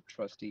censure of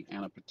trustee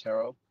Anna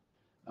Patero.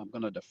 I'm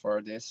going to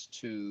defer this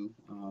to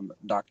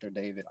Dr.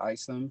 David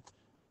Isom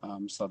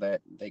so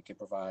that they can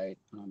provide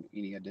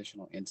any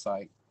additional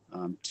insight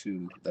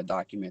to the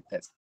document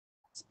that's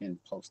been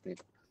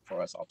posted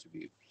for us all to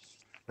view.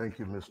 Thank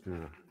you,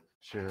 Mr.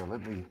 Chair.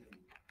 Let me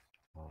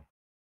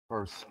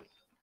first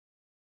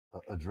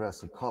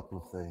address a couple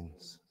of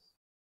things.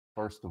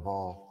 First of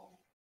all,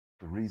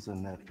 the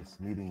reason that this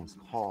meeting was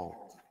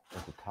called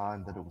at the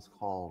time that it was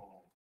called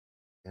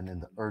and in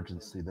the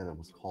urgency that it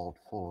was called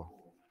for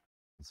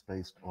is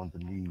based on the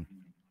need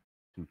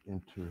to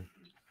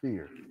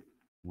interfere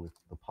with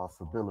the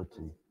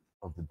possibility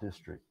of the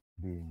district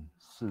being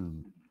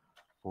sued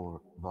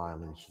for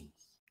violations.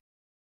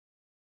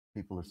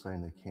 People are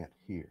saying they can't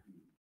hear.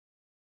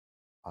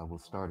 I will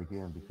start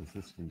again because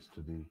this needs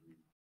to be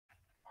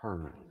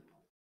heard.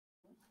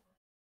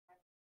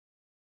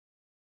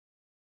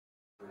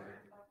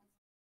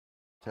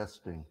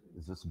 Testing,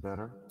 is this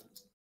better?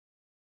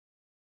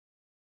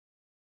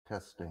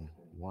 Testing,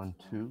 1,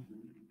 2,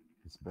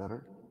 is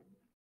better?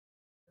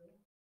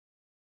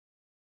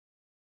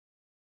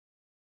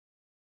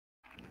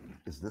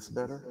 Is this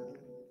better?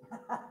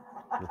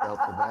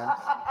 Without the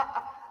mask?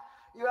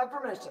 You have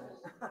permission.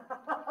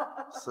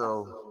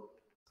 So,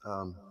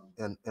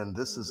 and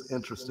this is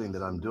interesting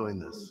that I'm doing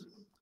this.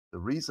 The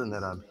reason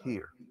that I'm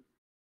here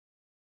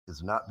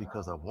is not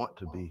because I want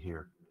to be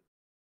here.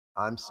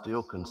 I'm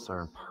still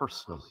concerned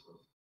personally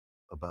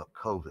about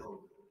COVID,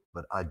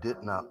 but I did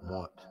not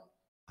want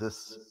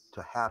this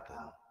to happen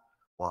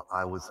while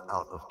I was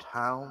out of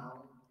town.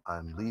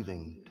 I'm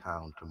leaving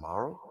town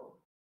tomorrow,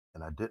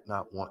 and I did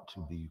not want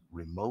to be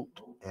remote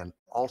and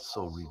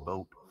also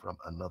remote from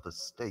another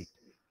state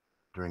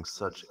during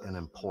such an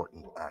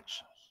important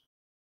action.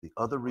 The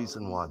other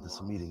reason why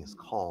this meeting is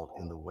called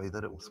in the way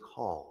that it was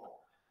called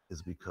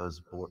is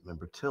because Board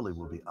Member Tilley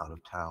will be out of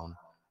town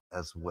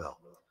as well.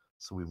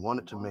 So we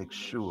wanted to make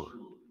sure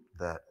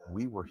that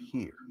we were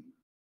here.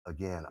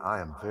 Again, I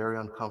am very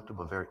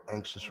uncomfortable, very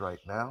anxious right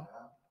now,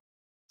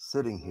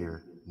 sitting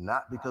here,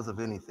 not because of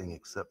anything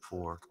except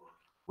for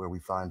where we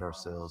find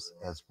ourselves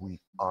as we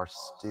are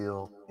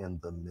still in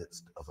the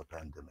midst of a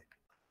pandemic.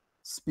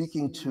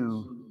 Speaking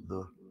to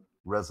the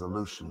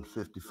resolution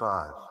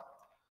 55,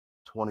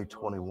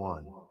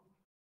 2021,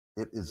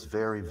 it is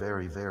very,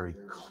 very, very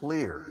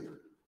clear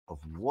of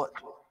what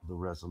the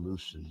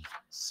resolution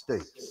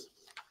states.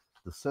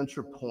 The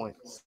censure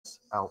points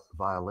out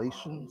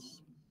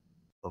violations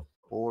of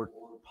board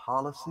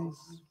policies,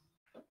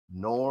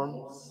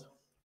 norms,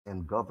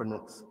 and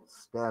governance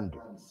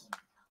standards.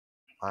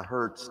 I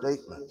heard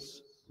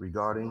statements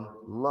regarding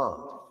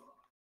love,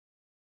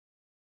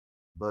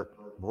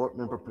 but Board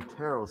Member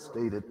Patero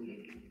stated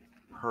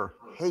her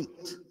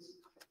hate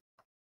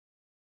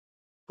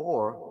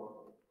for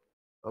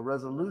a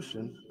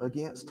resolution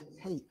against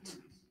hate.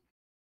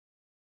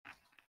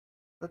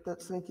 Let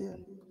that sink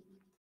in.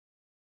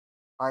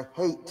 I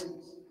hate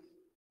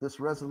this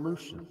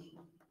resolution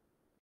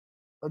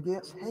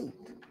against hate.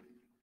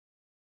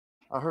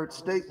 I heard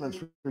statements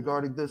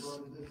regarding this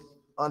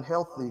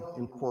unhealthy,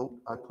 in quote,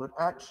 I put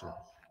action.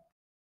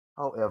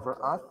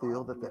 However, I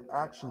feel that the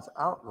actions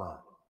outlined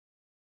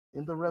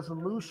in the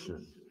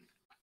resolution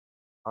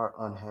are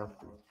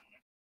unhealthy.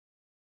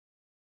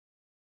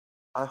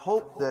 I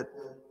hope that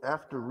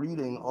after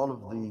reading all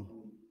of the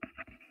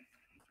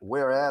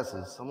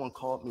whereases, someone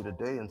called me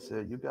today and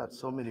said, you got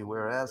so many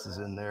whereases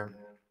in there.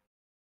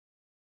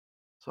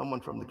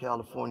 Someone from the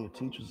California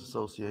Teachers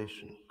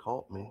Association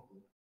called me.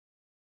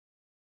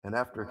 And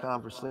after a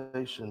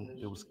conversation,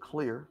 it was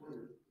clear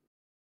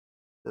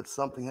that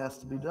something has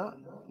to be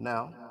done.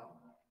 Now,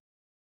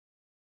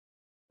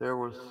 there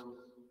was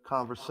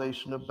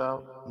conversation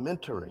about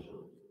mentoring.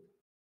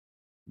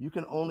 You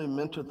can only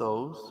mentor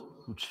those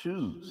who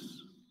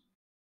choose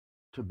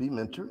to be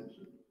mentored.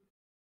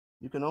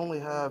 You can only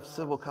have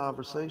civil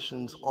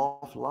conversations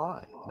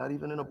offline, not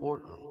even in a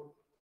boardroom,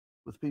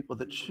 with people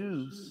that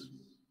choose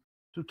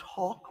to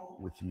talk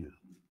with you.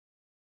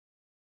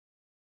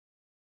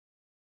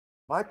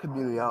 My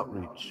community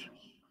outreach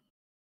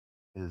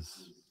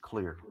is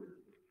clear.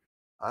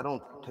 I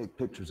don't take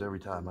pictures every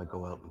time I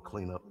go out and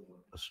clean up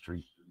a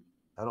street.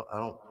 I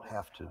don't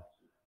have to.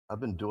 I've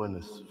been doing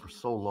this for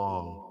so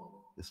long.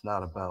 It's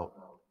not about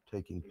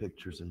taking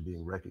pictures and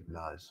being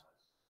recognized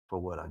for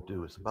what I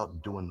do. It's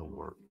about doing the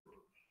work.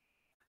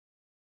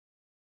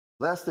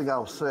 Last thing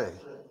I'll say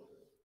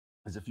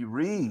is if you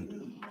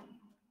read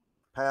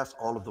past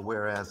all of the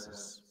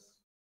whereases,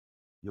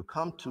 you'll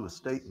come to a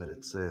statement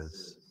that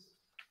says,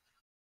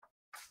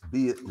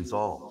 be it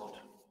resolved.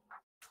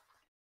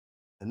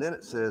 And then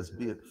it says,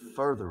 be it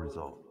further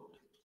resolved.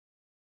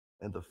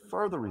 And the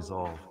further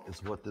resolve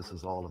is what this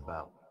is all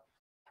about.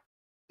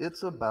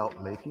 It's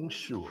about making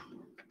sure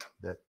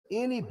that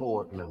any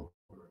board member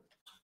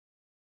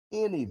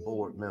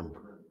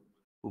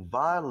who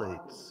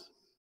violates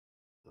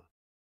the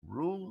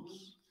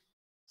rules,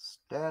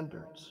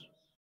 standards,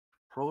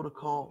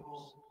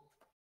 protocols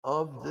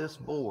of this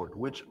board,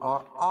 which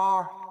are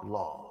our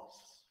laws,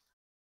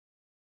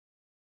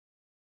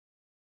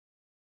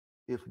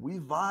 if we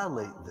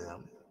violate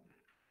them,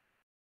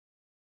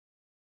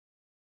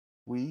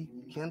 we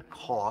can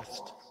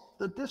cost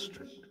the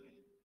district.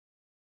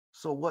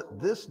 So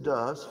what this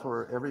does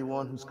for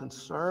everyone who's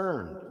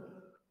concerned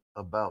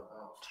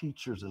about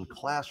teachers in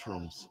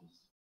classrooms,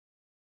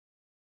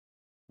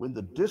 when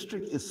the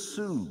district is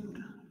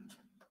sued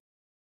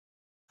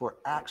for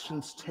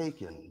actions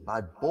taken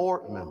by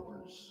board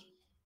members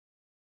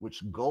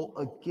which go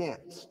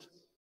against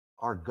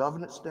our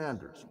governance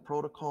standards,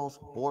 protocols,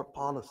 board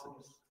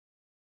policies,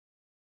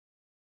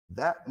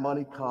 that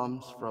money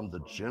comes from the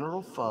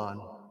general fund.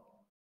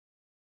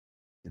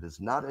 It is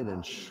not an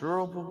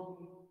insurable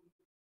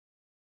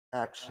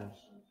action,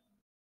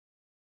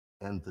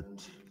 and the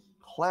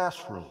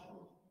classroom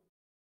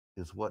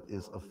is what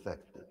is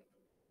affected,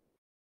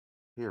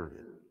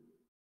 period.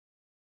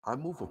 I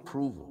move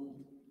approval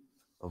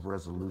of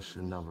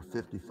resolution number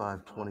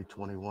 55,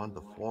 2021,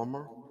 the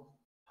former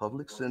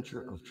public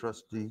censure of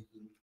trustee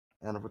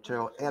Anna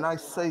Botero. And I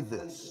say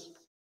this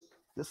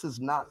is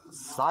not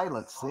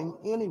silencing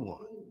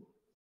anyone.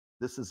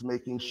 This is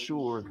making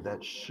sure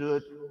that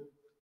should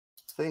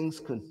things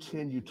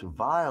continue to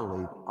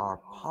violate our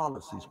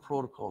policies,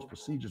 protocols,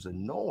 procedures,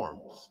 and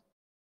norms,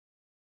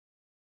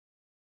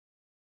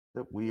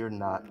 that we are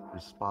not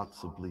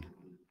responsibly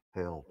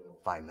held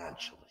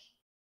financially,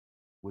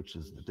 which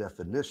is the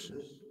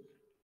definition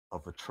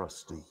of a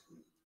trustee,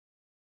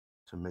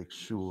 to make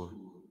sure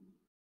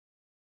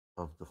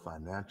of the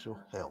financial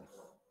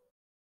health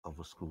of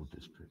a school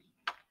district.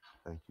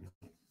 Thank you.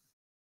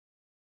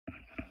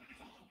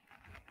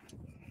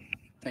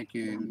 Thank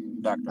you,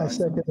 Dr. I Isom.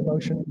 second the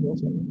motion,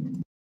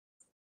 Wilson.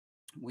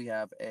 We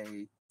have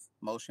a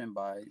motion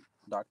by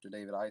Dr.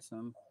 David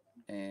Isom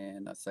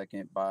and a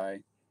second by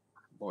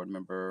Board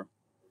Member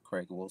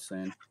Craig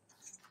Wilson.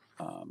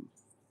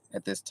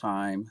 At this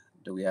time,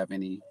 do we have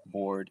any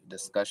board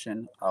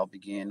discussion? I'll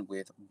begin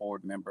with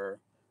Board Member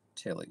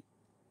Tilley.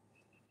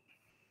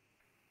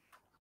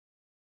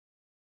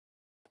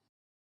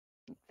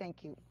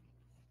 Thank you.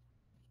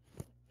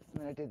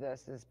 I'm going to do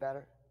this. Is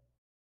better.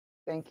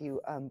 Thank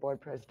you, Board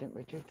President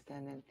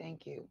Richardson, and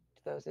thank you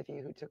to those of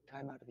you who took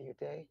time out of your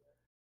day,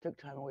 took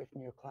time away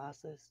from your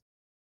classes,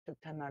 took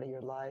time out of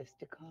your lives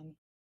to come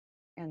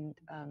and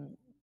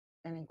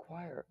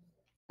inquire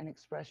and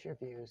express your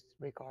views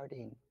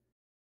regarding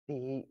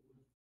the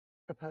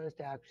proposed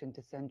action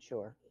to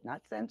censure,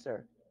 not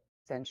censor,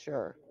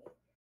 censure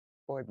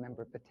Board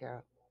Member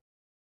Botero.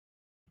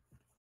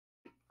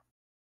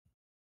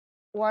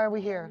 Why are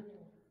we here?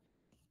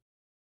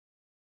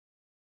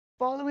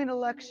 Following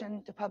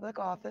election to public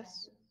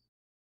office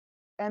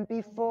and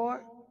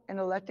before an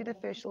elected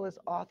official is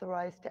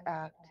authorized to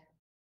act,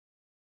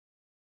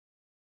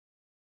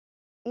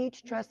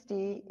 each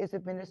trustee is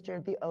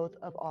administered the oath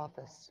of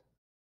office,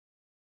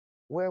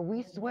 where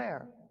we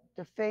swear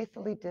to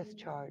faithfully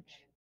discharge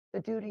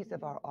the duties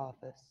of our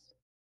office,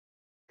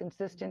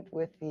 consistent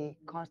with the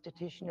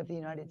Constitution of the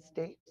United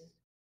States,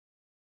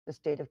 the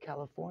state of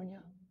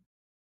California,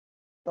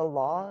 the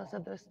laws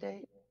of the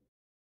state,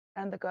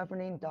 and the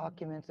governing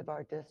documents of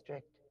our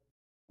district.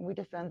 We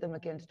defend them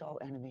against all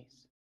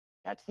enemies.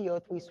 That's the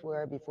oath we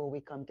swear before we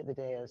come to the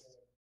dais.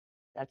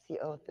 That's the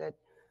oath that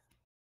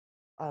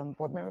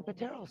Board Member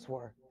Botero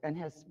swore and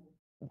has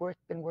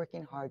been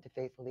working hard to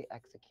faithfully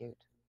execute.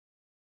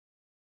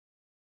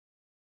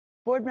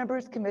 Board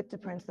members commit to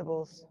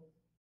principles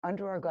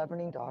under our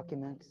governing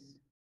documents.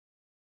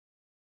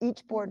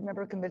 Each board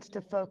member commits to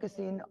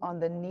focusing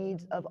on the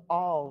needs of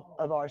all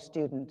of our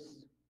students,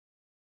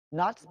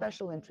 not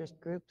special interest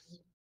groups,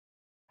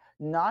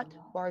 not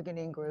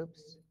bargaining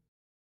groups,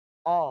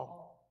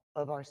 all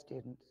of our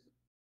students.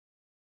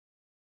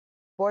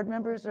 Board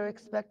members are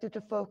expected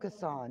to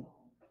focus on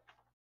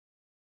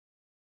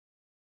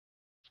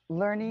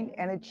learning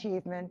and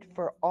achievement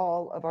for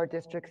all of our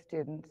district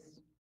students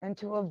and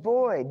to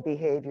avoid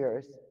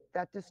behaviors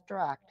that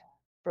distract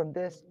from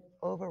this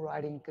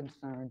overriding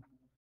concern.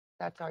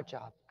 That's our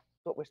job.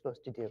 It's what we're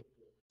supposed to do.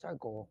 It's our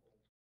goal.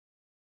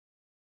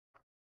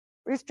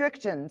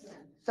 Restrictions,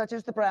 such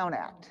as the Brown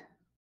Act,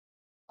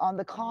 on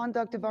the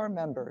conduct of our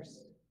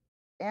members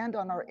and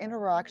on our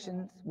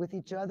interactions with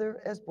each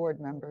other as board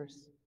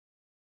members,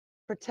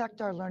 protect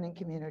our learning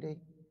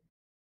community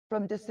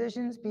from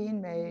decisions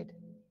being made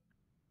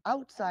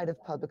outside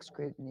of public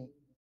scrutiny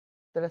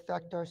that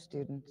affect our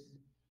students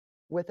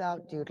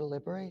without due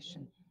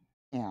deliberation,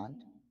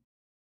 and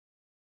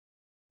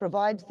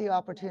provides the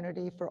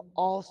opportunity for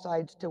all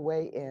sides to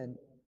weigh in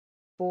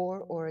for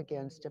or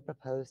against a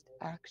proposed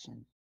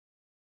action.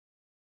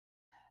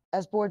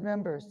 As board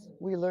members,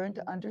 we learn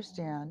to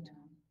understand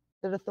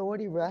that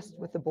authority rests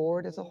with the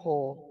board as a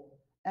whole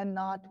and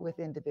not with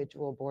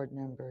individual board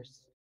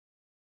members.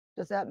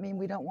 Does that mean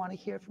we don't want to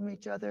hear from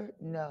each other?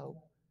 No.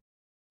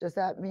 Does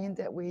that mean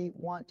that we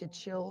want to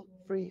chill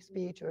free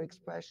speech or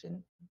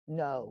expression?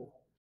 No.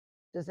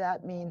 Does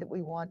that mean that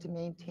we want to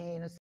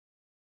maintain a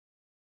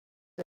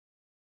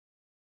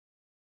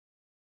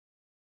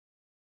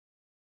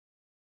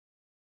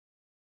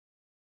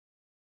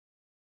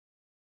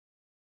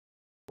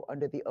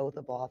under the oath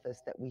of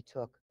office that we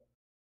took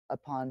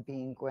upon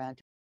being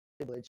granted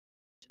privilege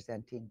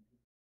representing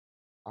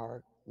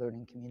our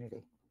learning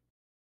community?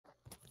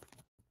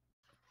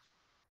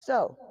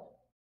 So,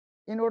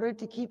 in order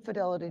to keep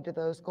fidelity to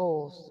those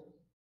goals,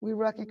 we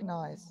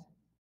recognize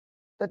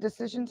that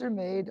decisions are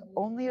made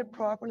only at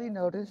properly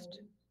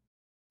noticed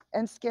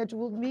and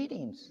scheduled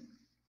meetings.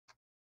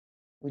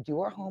 We do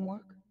our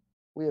homework,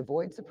 we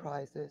avoid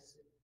surprises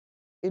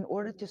in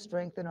order to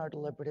strengthen our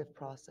deliberative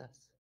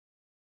process.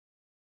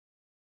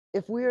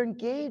 If we are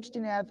engaged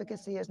in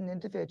advocacy as an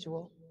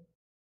individual,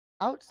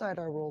 outside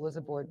our role as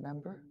a board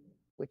member,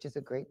 which is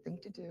a great thing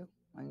to do,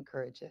 I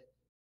encourage it,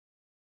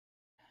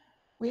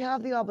 We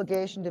have the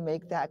obligation to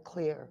make that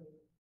clear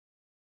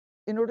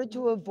in order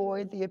to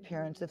avoid the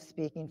appearance of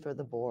speaking for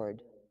the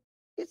board.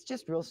 It's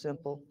just real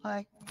simple.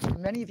 Hi,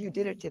 many of you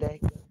did it today.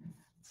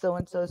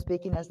 So-and-so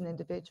speaking as an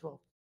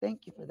individual.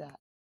 Thank you for that.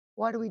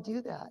 Why do we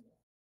do that?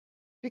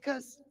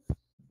 Because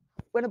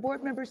when a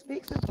board member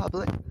speaks in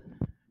public,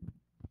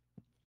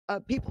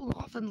 people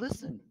often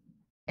listen.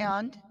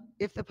 And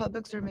if the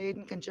publics are made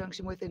in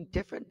conjunction with a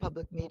different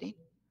public meeting,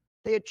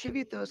 they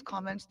attribute those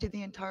comments to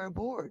the entire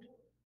board,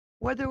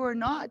 whether or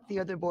not the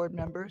other board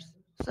members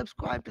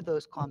subscribe to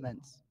those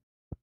comments.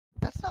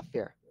 That's not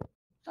fair.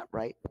 It's not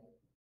right.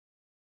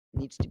 It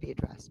needs to be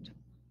addressed.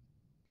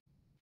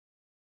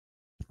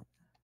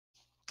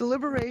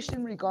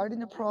 Deliberation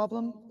regarding a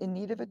problem in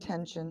need of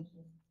attention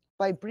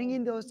by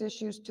bringing those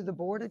issues to the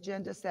board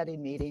agenda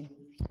setting meeting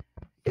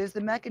is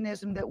the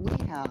mechanism that we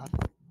have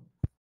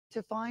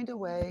to find a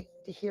way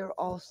to hear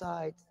all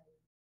sides.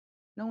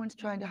 No one's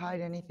trying to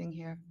hide anything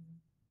here.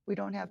 We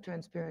don't have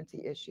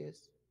transparency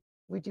issues.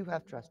 We do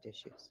have trust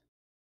issues.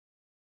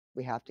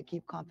 We have to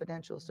keep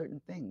confidential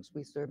certain things.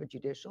 We serve a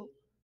judicial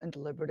and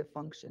deliberative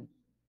function.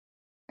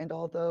 And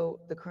although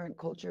the current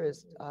culture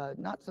is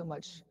not so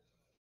much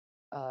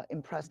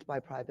impressed by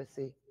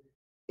privacy,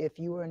 if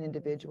you were an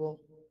individual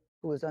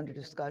who was under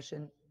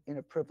discussion in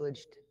a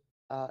privileged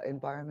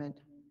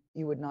environment,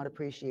 you would not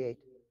appreciate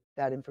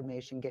that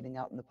information getting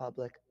out in the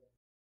public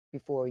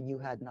before you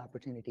had an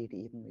opportunity to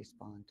even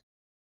respond.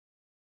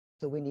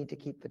 So we need to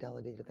keep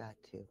fidelity to that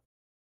too.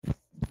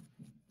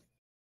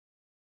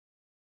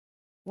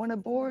 When a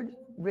board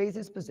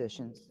raises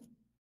positions,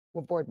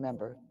 or board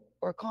member,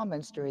 or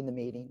comments during the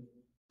meeting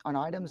on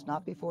items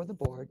not before the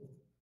board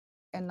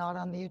and not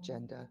on the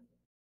agenda,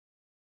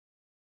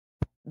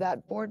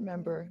 that board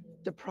member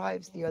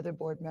deprives the other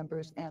board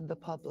members and the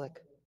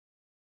public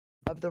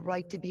of the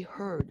right to be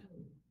heard,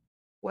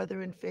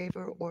 whether in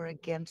favor or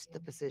against the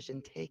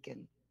position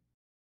taken.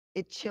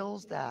 It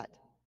chills that.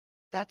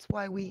 That's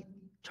why we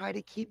try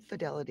to keep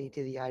fidelity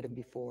to the item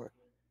before.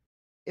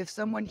 If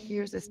someone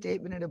hears a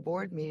statement at a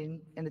board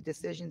meeting and a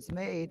decision's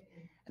made,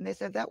 and they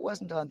said that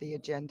wasn't on the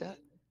agenda,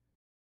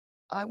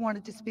 I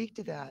wanted to speak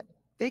to that,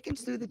 they can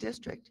sue the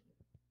district.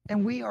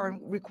 And we are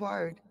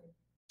required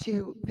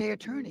to pay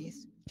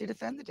attorneys to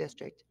defend the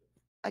district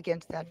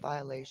against that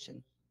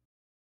violation.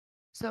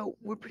 So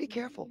we're pretty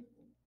careful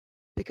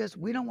because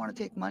we don't want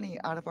to take money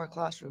out of our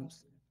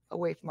classrooms,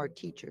 away from our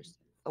teachers,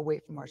 away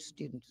from our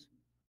students.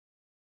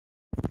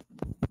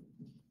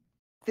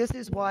 This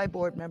is why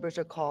board members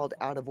are called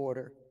out of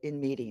order in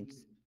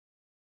meetings.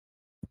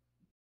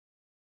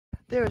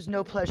 There is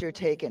no pleasure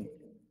taken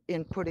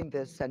in putting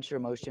this censure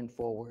motion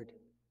forward.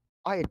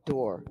 I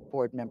adore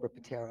Board Member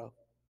Patero.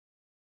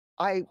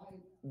 I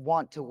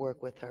want to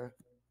work with her.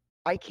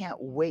 I can't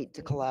wait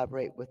to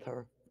collaborate with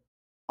her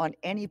on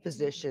any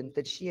position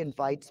that she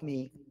invites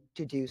me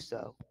to do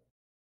so.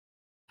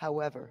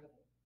 However,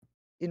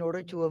 in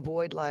order to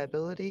avoid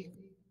liability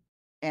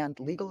and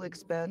legal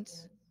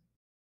expense,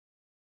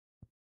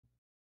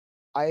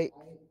 I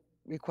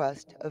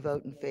request a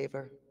vote in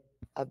favor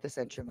of the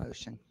censure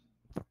motion.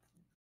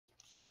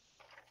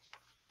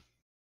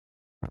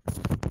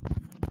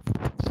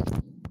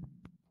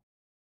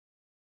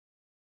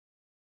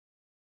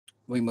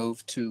 We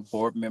move to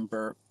Board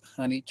Member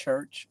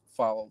Honeychurch,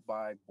 followed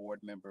by Board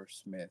Member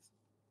Smith.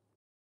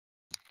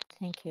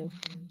 Thank you.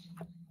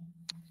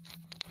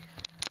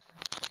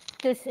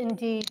 This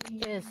indeed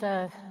is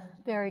a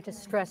very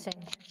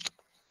distressing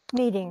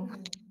meeting.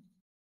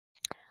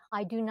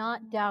 I do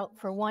not doubt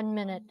for 1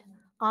 minute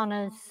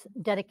Anna's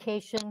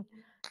dedication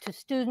to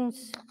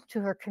students,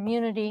 to her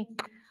community.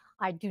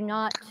 I do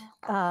not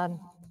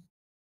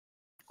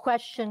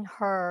question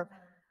her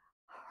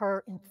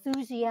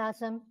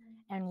enthusiasm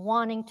and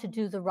wanting to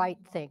do the right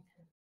thing.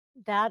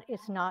 That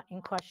is not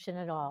in question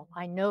at all.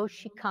 I know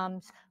she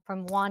comes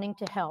from wanting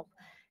to help.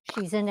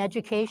 She's in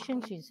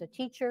education, she's a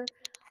teacher,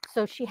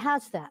 so she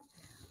has that.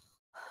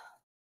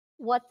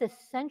 What the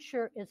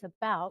censure is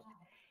about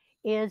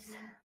is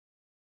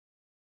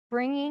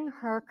bringing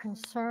her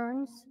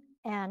concerns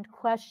and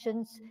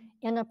questions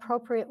in an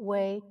appropriate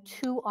way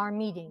to our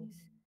meetings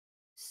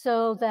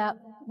so that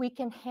we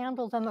can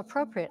handle them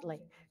appropriately,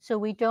 so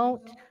we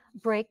don't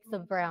break the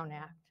Brown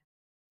Act,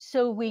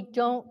 so we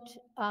don't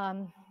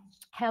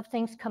have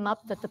things come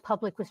up that the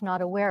public was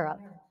not aware of.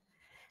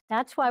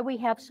 That's why we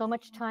have so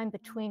much time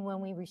between when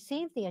we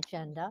receive the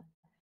agenda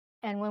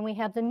and when we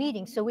have the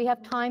meeting. So we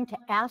have time to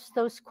ask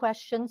those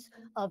questions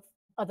of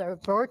other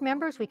board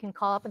members. We can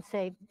call up and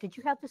say, did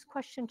you have this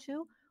question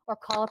too? Or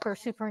call up our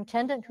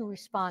superintendent who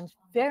responds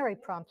very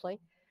promptly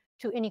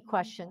to any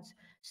questions.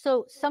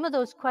 So some of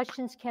those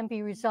questions can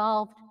be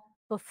resolved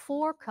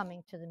before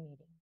coming to the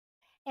meeting.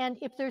 And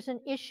if there's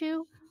an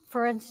issue,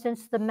 for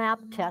instance, the MAP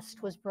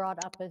test was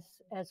brought up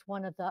as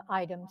one of the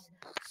items.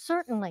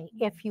 Certainly,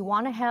 if you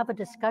want to have a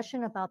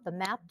discussion about the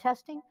MAP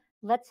testing,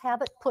 let's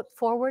have it put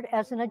forward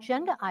as an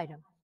agenda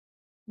item,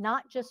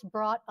 not just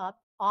brought up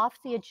off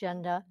the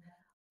agenda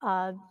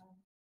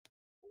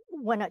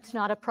when it's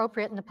not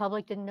appropriate and the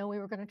public didn't know we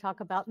were going to talk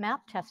about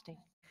MAP testing.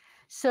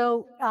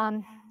 So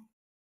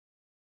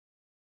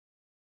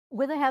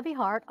with a heavy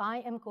heart, I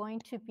am going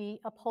to be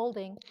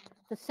upholding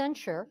the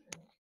censure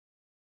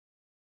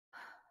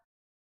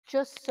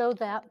just so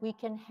that we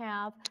can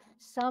have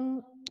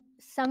some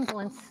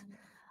semblance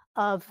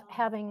of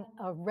having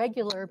a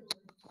regular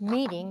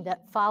meeting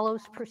that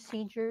follows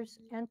procedures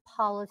and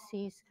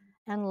policies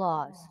and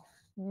laws,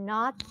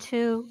 not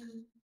to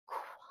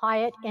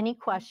quiet any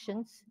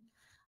questions.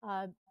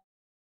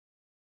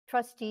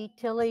 Trustee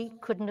Tilley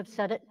couldn't have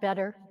said it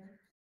better.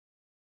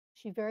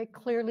 She very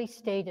clearly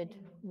stated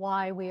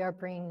why we are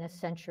bringing this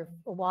censure,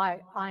 why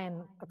I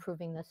am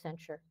approving this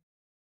censure.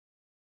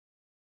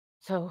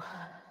 So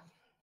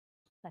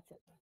that's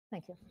it.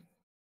 Thank you.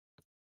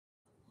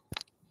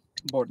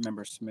 Board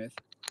Member Smith.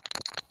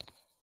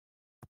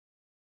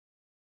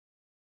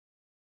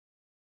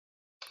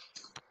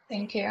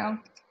 Thank you.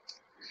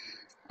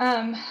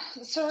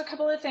 So a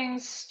couple of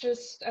things,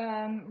 just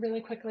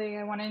really quickly.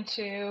 I wanted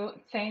to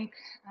thank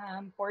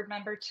Board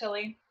Member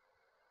Tilley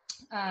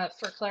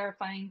for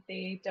clarifying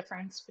the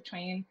difference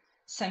between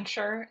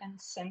censure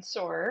and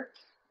censor.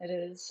 It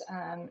is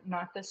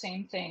not the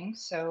same thing,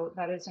 so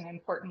that is an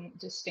important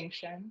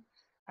distinction.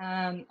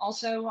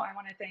 Also, I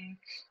want to thank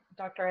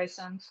Dr.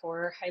 Isom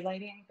for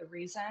highlighting the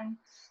reason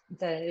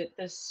that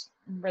this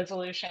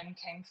resolution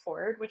came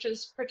forward, which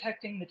is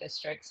protecting the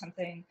district,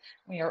 something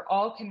we are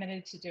all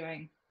committed to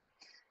doing.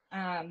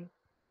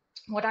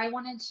 What I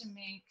wanted to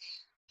make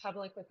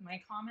public with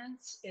my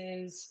comments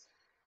is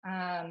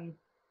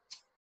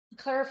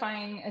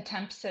clarifying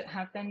attempts that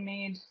have been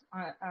made,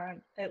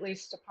 at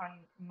least upon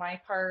my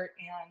part,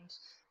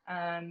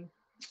 and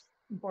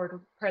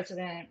Board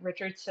President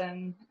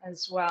Richardson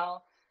as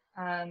well,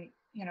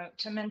 you know,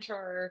 to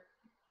mentor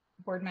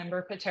Board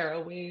Member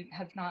Patero. We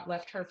have not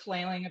left her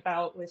flailing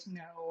about with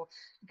no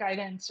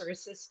guidance or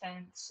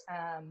assistance.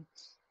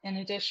 In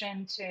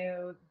addition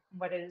to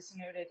what is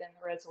noted in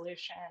the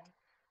resolution,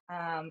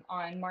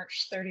 on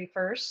March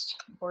 31st,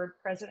 Board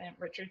President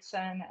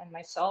Richardson and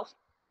myself,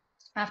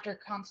 after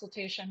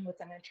consultation with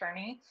an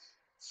attorney,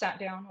 sat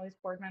down with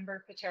Board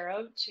Member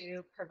Patero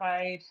to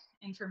provide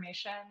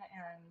information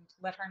and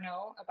let her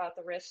know about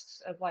the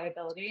risks of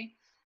liability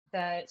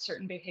that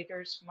certain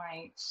behaviors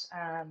might,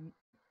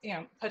 you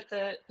know, put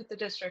the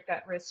district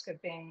at risk of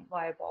being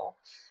liable.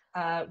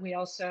 We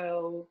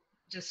also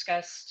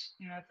discussed,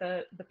 you know,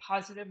 the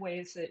positive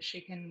ways that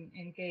she can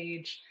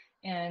engage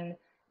in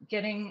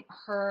getting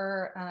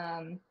her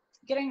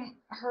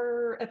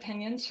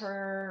opinions,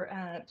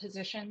 her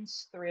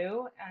positions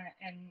through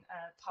in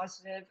a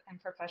positive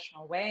and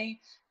professional way,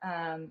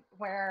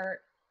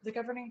 where the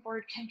governing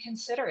board can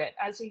consider it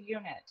as a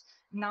unit.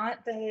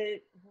 Not that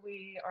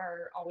we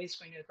are always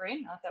going to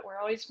agree, not that we're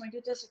always going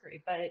to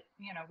disagree, but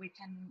you know, we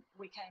can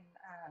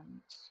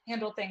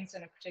handle things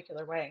in a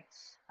particular way.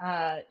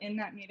 In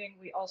that meeting,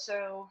 we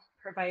also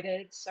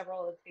provided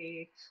several of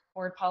the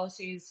board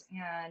policies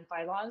and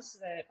bylaws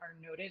that are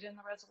noted in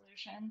the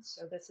resolution.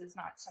 So this is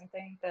not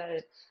something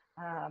that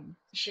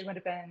she would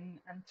have been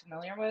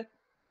unfamiliar with.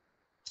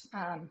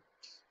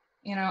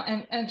 You know,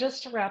 and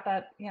just to wrap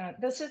up, you know,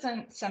 this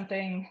isn't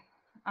something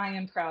I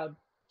am proud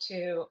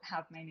to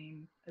have my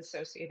name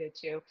associated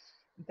to.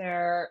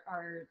 There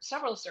are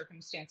several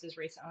circumstances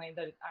recently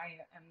that I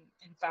am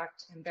in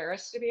fact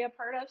embarrassed to be a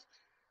part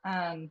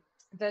of.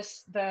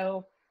 This,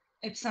 though,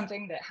 it's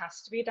something that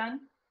has to be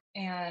done,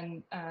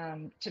 and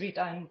to be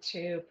done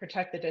to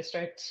protect the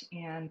district,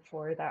 and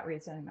for that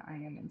reason, I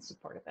am in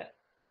support of it.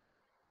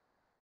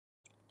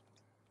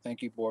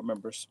 Thank you, Board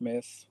Member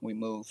Smith. We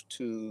move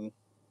to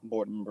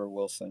Board Member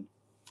Wilson.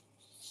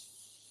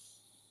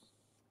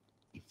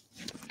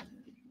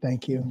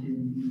 Thank you.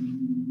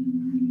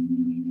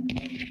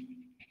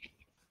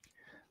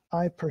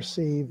 I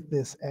perceive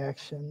this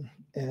action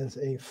as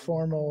a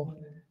formal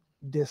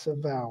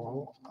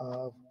disavowal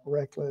of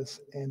reckless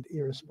and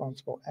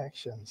irresponsible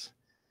actions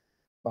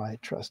by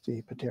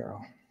Trustee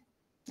Patero.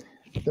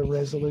 The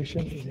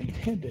resolution is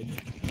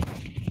intended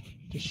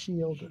to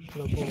shield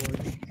the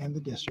board and the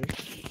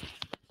district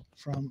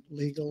from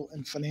legal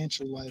and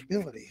financial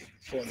liability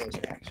for those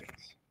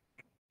actions.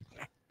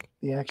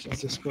 The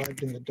actions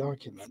described in the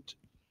document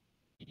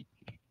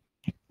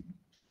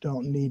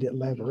don't need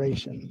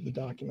elaboration. The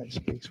document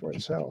speaks for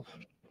itself.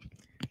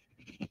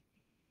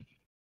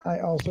 I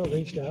also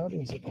reached out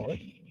in support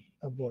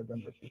of Board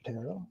Member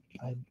Patero.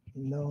 I'd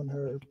known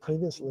her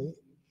previously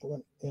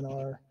when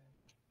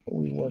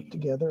we worked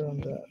together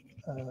on the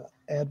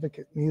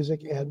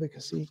music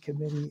advocacy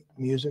committee,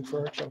 Music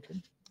for Our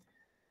Children.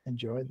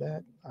 Enjoyed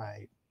that.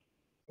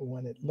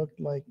 When it looked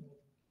like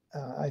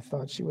I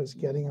thought she was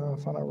getting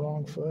off on a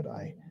wrong foot,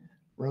 I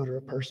wrote her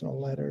a personal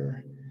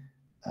letter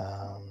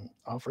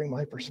offering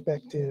my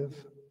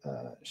perspective.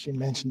 She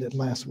mentioned it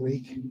last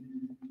week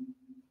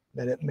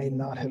that it may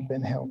not have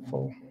been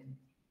helpful.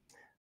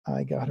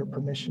 I got her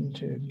permission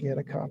to get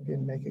a copy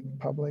and make it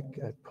public.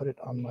 I put it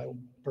on my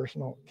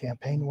personal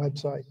campaign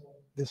website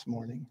this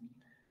morning.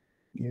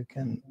 You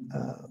can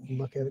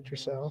look at it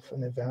yourself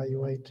and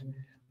evaluate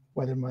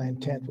whether my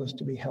intent was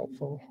to be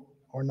helpful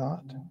or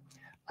not.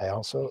 I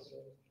also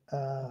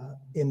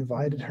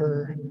invited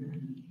her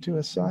to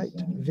a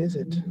site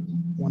visit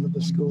one of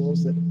the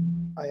schools that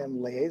I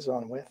am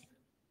liaison with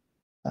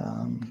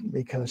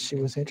because she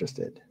was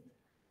interested.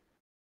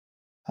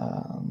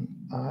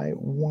 I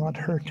want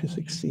her to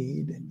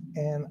succeed,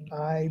 and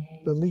I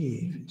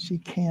believe she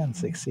can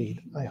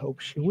succeed. I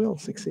hope she will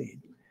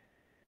succeed.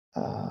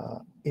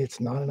 It's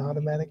not an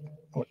automatic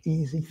or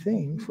easy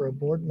thing for a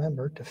board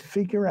member to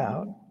figure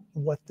out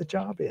what the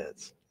job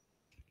is.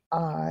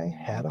 I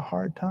had a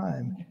hard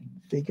time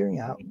figuring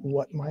out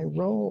what my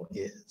role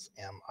is.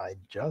 Am I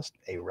just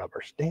a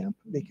rubber stamp?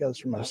 Because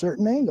from a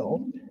certain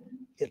angle,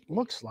 it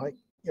looks like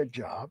your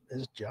job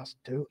is just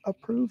to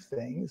approve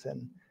things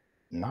and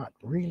not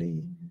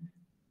really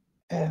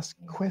ask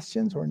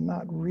questions or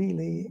not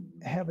really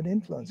have an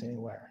influence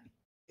anywhere.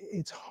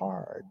 It's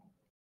hard.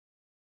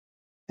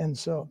 And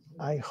so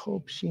I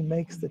hope she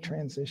makes the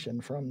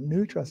transition from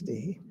new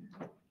trustee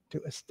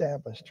to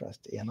established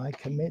trustee. And I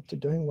commit to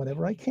doing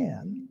whatever I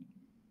can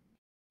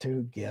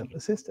to give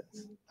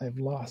assistance. I've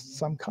lost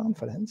some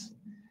confidence,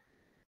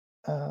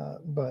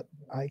 but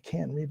I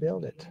can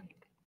rebuild it.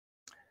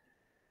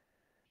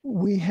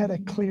 We had a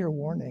clear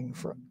warning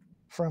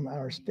from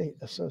our state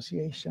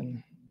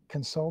association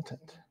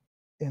consultant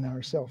in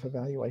our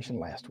self-evaluation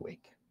last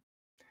week.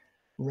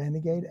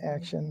 Renegade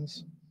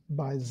actions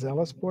by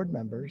zealous board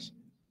members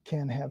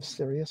can have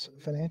serious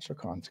financial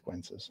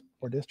consequences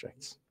for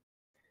districts.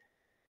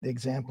 The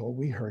example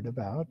we heard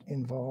about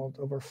involved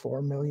over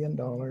 $4 million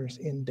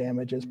in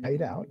damages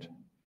paid out,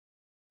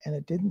 and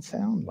it didn't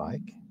sound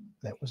like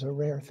that was a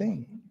rare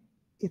thing.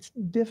 It's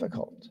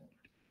difficult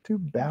to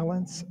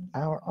balance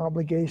our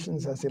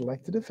obligations as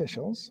elected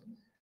officials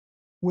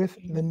with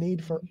the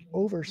need for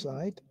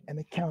oversight and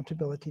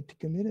accountability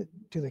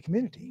to the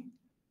community.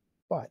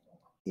 But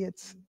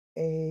it's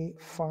a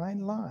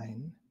fine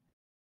line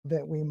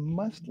that we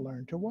must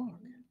learn to walk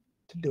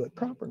to do it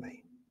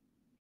properly.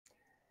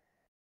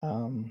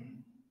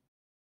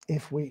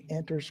 If we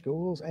enter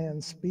schools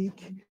and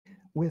speak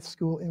with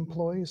school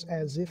employees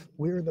as if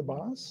we're the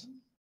boss,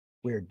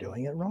 we're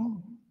doing it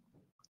wrong.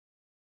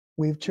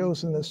 We've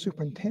chosen the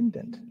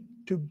superintendent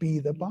to be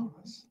the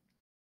boss,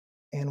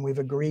 and we've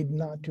agreed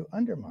not to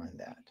undermine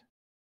that.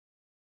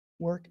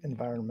 Work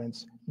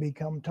environments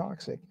become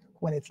toxic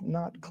when it's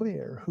not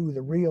clear who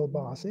the real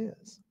boss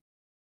is.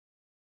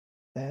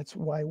 That's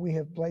why we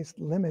have placed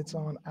limits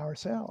on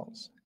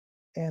ourselves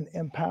and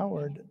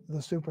empowered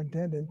the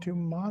superintendent to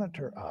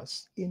monitor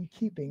us in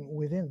keeping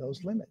within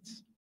those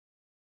limits.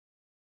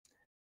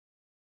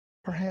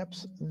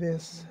 Perhaps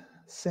this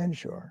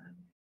censure,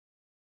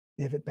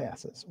 if it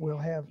passes, will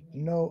have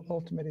no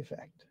ultimate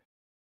effect.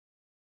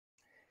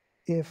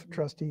 If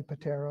Trustee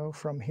Patero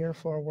from here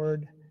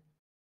forward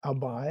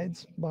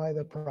abides by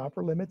the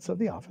proper limits of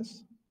the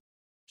office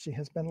she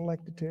has been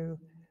elected to,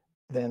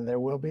 then there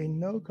will be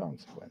no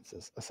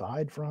consequences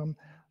aside from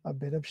a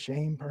bit of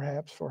shame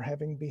perhaps for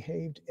having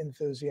behaved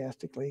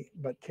enthusiastically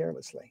but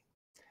carelessly.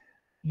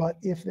 But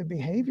if the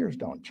behaviors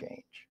don't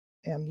change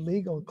and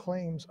legal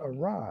claims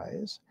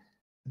arise,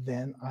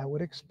 then I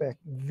would expect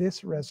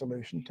this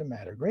resolution to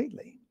matter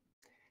greatly.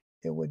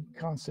 It would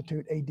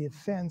constitute a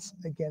defense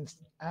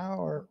against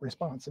our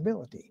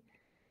responsibility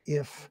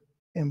if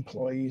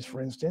employees,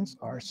 for instance,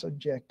 are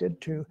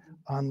subjected to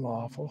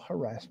unlawful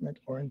harassment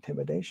or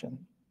intimidation.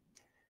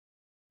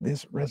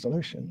 This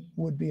resolution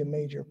would be a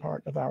major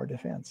part of our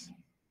defense.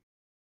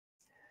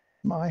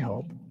 My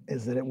hope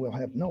is that it will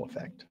have no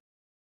effect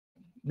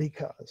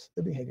because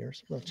the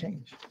behaviors will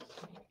change.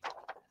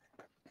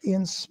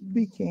 In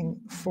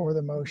speaking for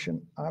the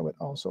motion, I would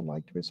also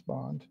like to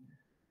respond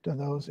to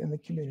those in the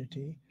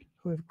community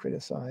who have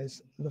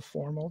criticized the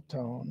formal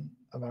tone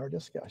of our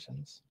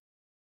discussions,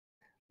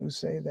 who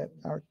say that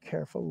our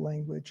careful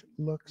language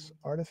looks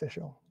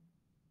artificial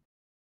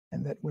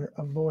and that we're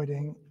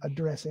avoiding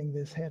addressing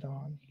this head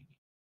on.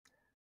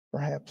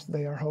 Perhaps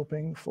they are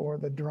hoping for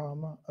the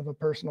drama of a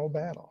personal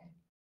battle.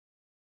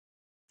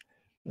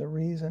 The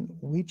reason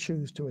we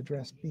choose to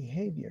address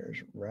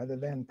behaviors rather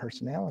than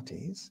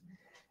personalities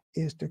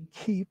is to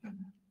keep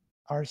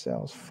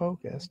ourselves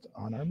focused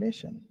on our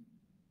mission.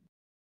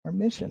 Our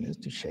mission is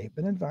to shape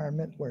an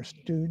environment where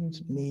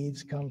students'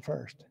 needs come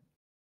first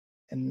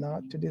and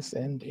not to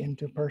descend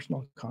into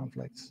personal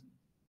conflicts.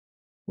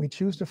 We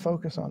choose to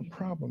focus on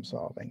problem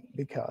solving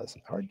because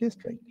our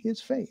district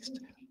is faced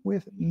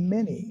with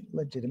many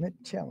legitimate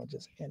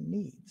challenges and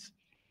needs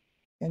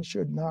and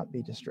should not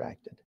be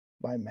distracted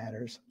by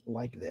matters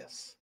like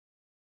this.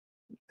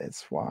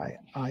 That's why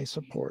I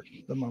support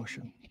the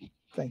motion.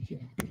 Thank you.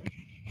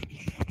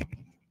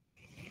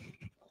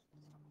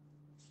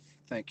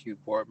 Thank you,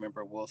 Board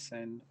Member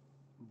Wilson.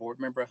 Board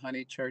Member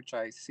Honeychurch,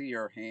 I see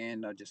your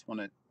hand. I just want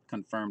to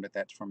confirm that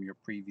that's from your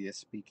previous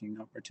speaking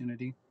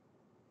opportunity.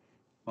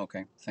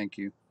 Okay, thank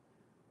you.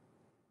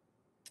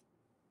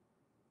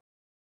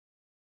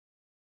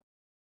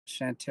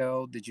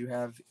 Chantel, did you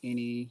have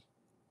any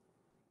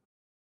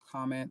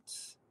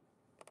comments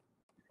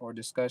or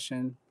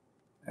discussion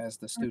as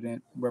the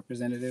student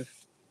representative?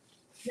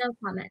 No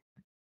comment.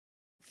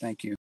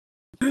 Thank you.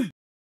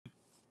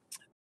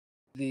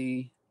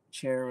 The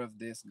chair of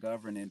this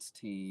governance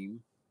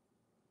team,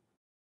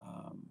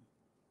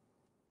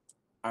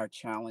 our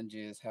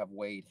challenges have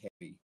weighed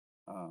heavy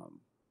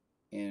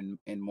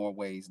in more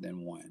ways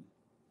than one.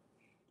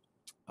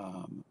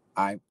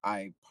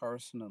 I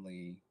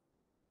personally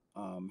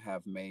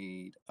have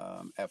made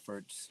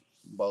efforts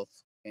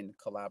both in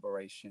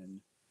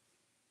collaboration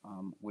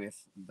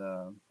with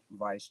the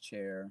vice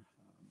chair,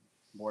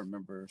 board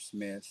member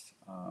Smith,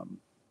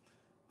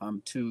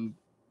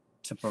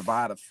 to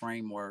provide a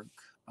framework,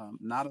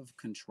 not of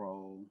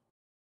control,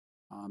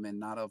 and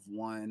not of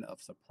one of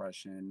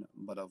suppression,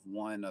 but of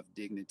one of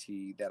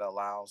dignity that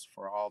allows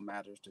for all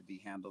matters to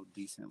be handled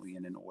decently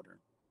and in order.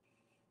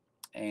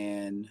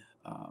 And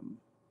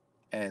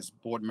as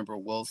Board Member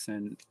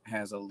Wilson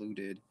has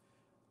alluded,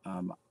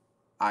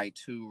 I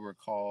too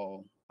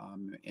recall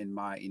in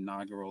my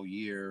inaugural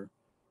year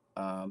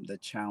the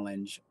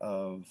challenge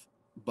of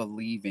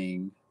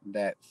believing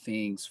that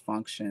things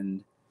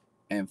functioned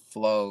and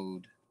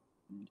flowed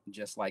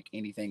just like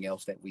anything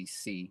else that we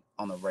see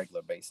on a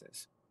regular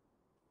basis.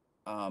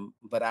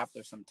 But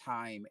after some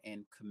time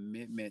and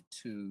commitment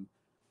to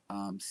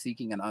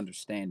seeking an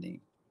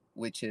understanding,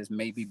 which has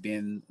maybe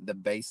been the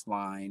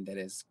baseline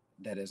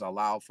that has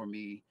allowed for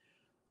me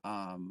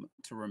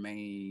to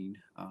remain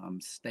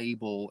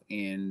stable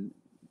in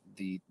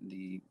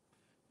the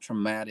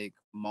traumatic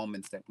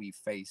moments that we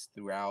faced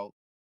throughout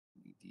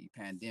the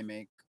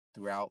pandemic,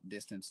 throughout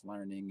distance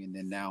learning, and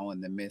then now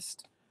in the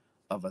midst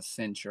of a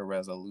censure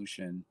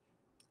resolution,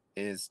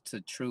 is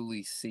to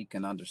truly seek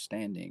an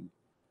understanding.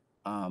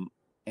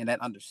 And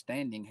that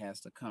understanding has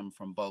to come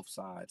from both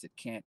sides. It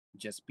can't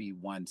just be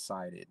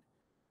one-sided.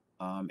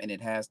 And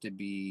it has to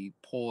be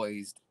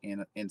poised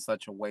in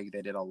such a way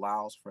that it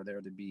allows for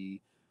there to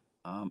be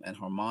an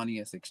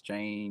harmonious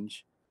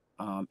exchange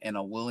and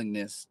a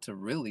willingness to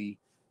really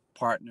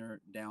partner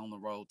down the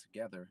road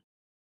together.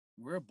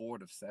 We're a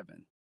board of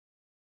 7,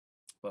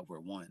 but we're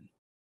one.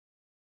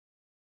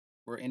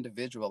 We're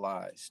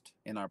individualized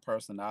in our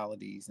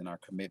personalities and our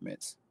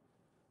commitments,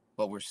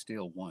 but we're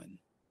still one.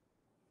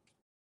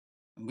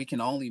 And we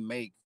can only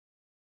make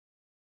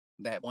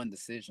that one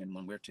decision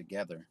when we're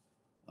together.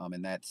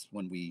 And that's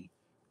when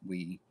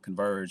we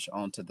converge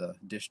onto the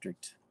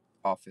district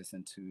office,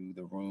 into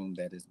the room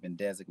that has been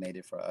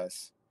designated for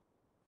us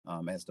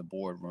as the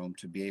boardroom,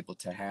 to be able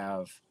to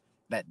have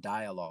that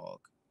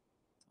dialogue.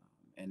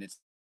 And it's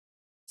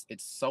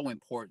so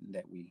important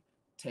that we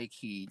take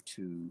heed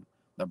to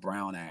the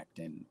Brown Act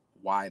and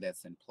why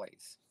that's in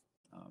place.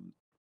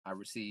 I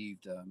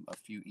received a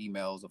few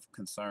emails of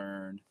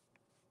concern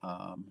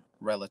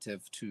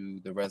relative to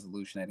the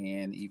resolution at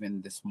hand,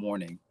 even this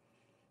morning.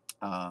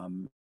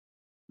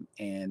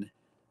 And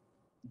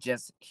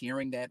just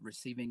hearing that,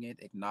 receiving it,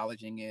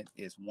 acknowledging it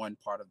is one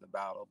part of the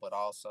battle, but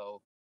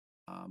also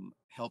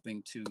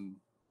helping to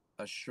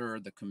assure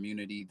the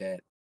community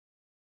that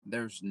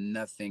there's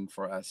nothing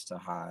for us to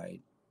hide.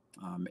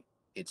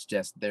 It's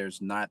just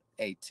there's not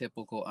a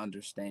typical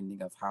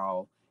understanding of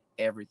how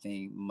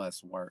everything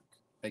must work.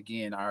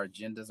 Again, our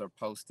agendas are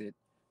posted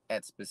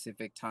at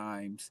specific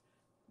times.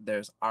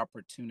 There's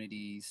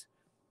opportunities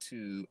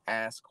to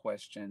ask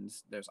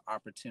questions. There's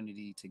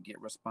opportunity to get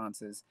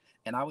responses.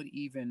 And I would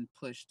even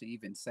push to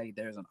even say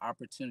there's an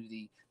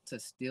opportunity to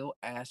still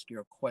ask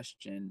your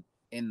question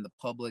in the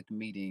public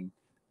meeting,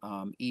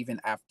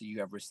 even after you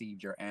have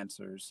received your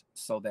answers,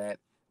 so that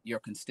your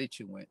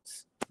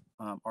constituents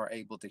are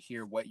able to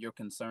hear what your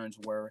concerns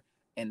were.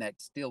 And that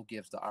still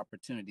gives the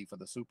opportunity for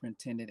the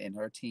superintendent and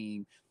her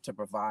team to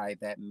provide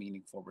that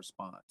meaningful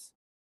response.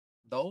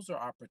 Those are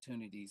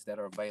opportunities that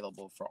are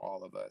available for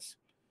all of us.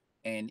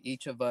 And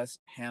each of us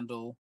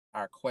handle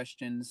our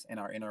questions and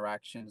our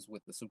interactions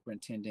with the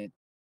superintendent,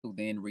 who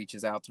then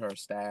reaches out to her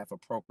staff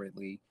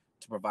appropriately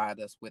to provide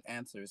us with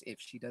answers if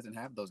she doesn't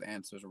have those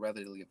answers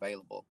readily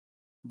available.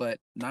 But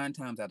 9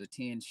 times out of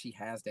 10, she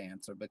has the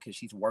answer because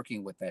she's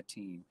working with that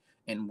team.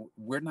 And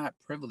we're not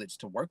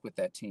privileged to work with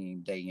that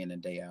team day in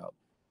and day out.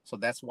 So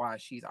that's why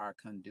she's our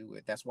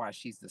conduit. That's why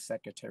she's the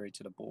secretary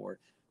to the board.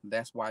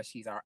 That's why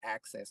she's our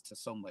access to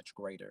so much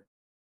greater.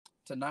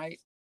 Tonight,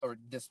 or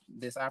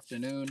this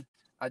afternoon,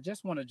 I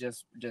just want to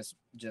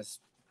just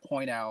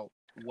point out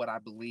what I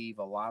believe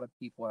a lot of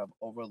people have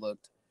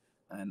overlooked,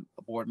 and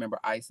board member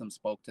Isom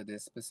spoke to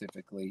this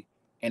specifically,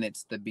 and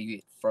it's to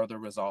be further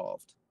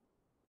resolved.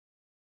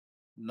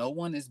 No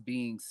one is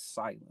being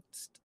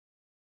silenced.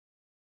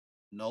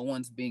 No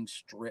one's being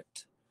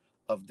stripped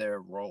of their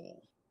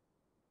role.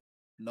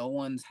 No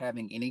one's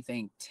having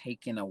anything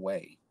taken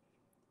away.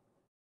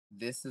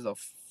 This is a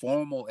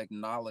formal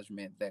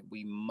acknowledgement that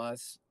we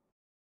must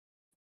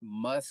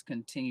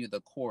continue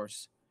the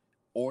course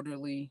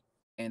orderly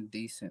and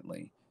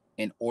decently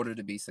in order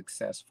to be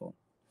successful.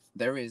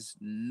 There is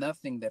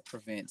nothing that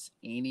prevents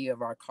any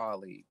of our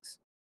colleagues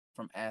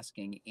from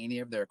asking any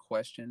of their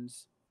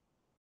questions,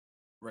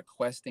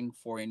 requesting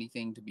for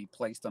anything to be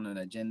placed on an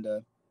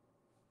agenda,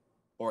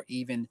 or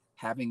even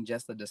having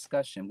just a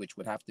discussion, which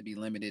would have to be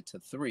limited to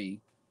 3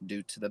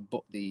 due to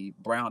the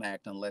Brown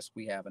Act, unless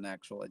we have an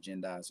actual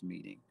agendized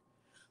meeting.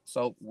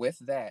 So with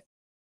that,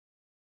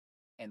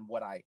 And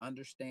what I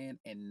understand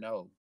and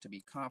know to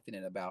be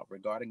confident about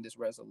regarding this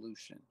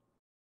resolution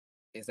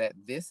is that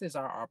this is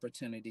our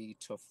opportunity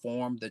to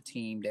form the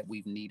team that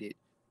we've needed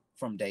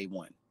from day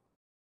one.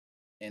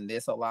 And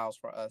this allows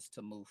for us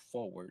to move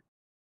forward,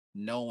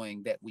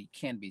 knowing that we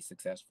can be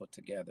successful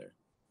together.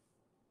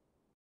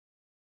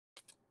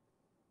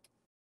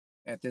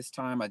 At this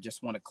time, I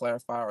just want to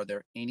clarify, are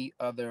there any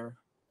other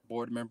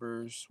board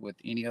members with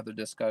any other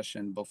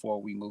discussion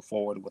before we move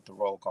forward with the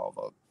roll call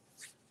vote?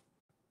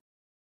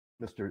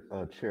 Mr.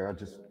 Chair, I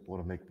just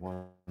want to make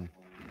one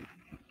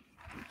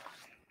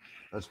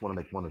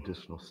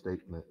additional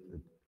statement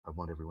that I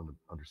want everyone to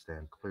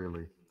understand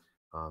clearly.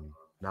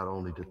 Not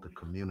only did the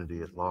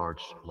community at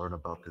large learn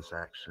about this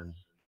action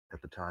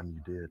at the time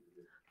you did,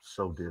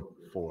 so did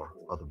 4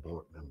 other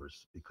board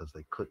members because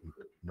they couldn't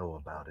know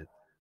about it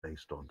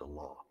based on the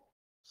law.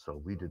 So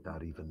we did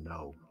not even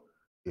know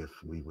if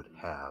we would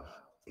have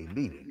a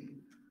meeting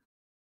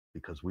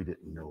because we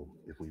didn't know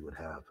if we would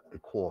have a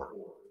quorum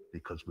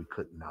because we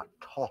could not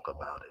talk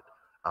about it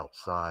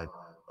outside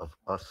of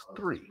us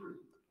 3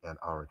 and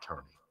our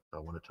attorney. So I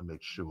wanted to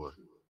make sure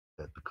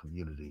that the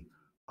community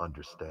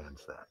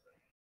understands that.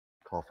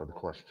 Call for the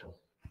question.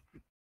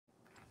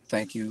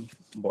 Thank you,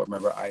 Board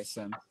Member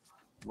Isom.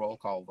 Roll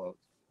call vote.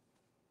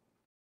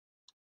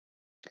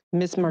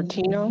 Ms.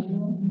 Martino,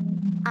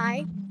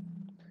 Aye.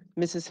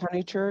 Mrs.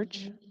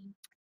 Honeychurch,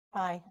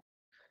 Aye.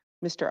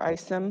 Mr.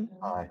 Isom,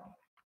 Aye.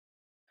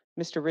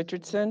 Mr.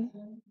 Richardson,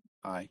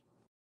 Aye.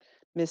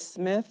 Ms.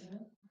 Smith,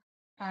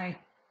 Aye.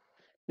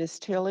 Ms.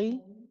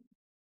 Tilley,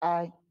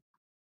 Aye.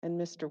 and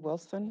Mr.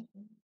 Wilson.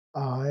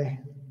 Aye.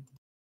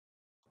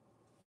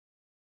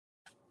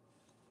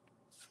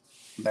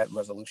 That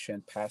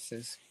resolution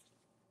passes.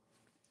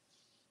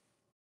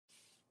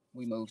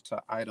 We move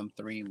to item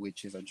 3,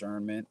 which is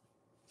adjournment.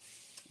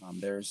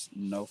 There's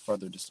no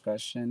further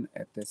discussion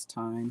at this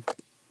time.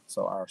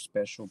 So our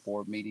special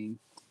board meeting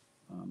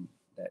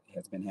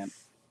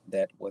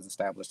that was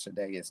established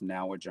today is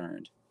now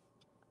adjourned.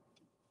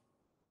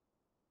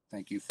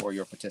 Thank you for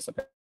your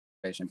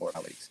participation, board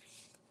colleagues.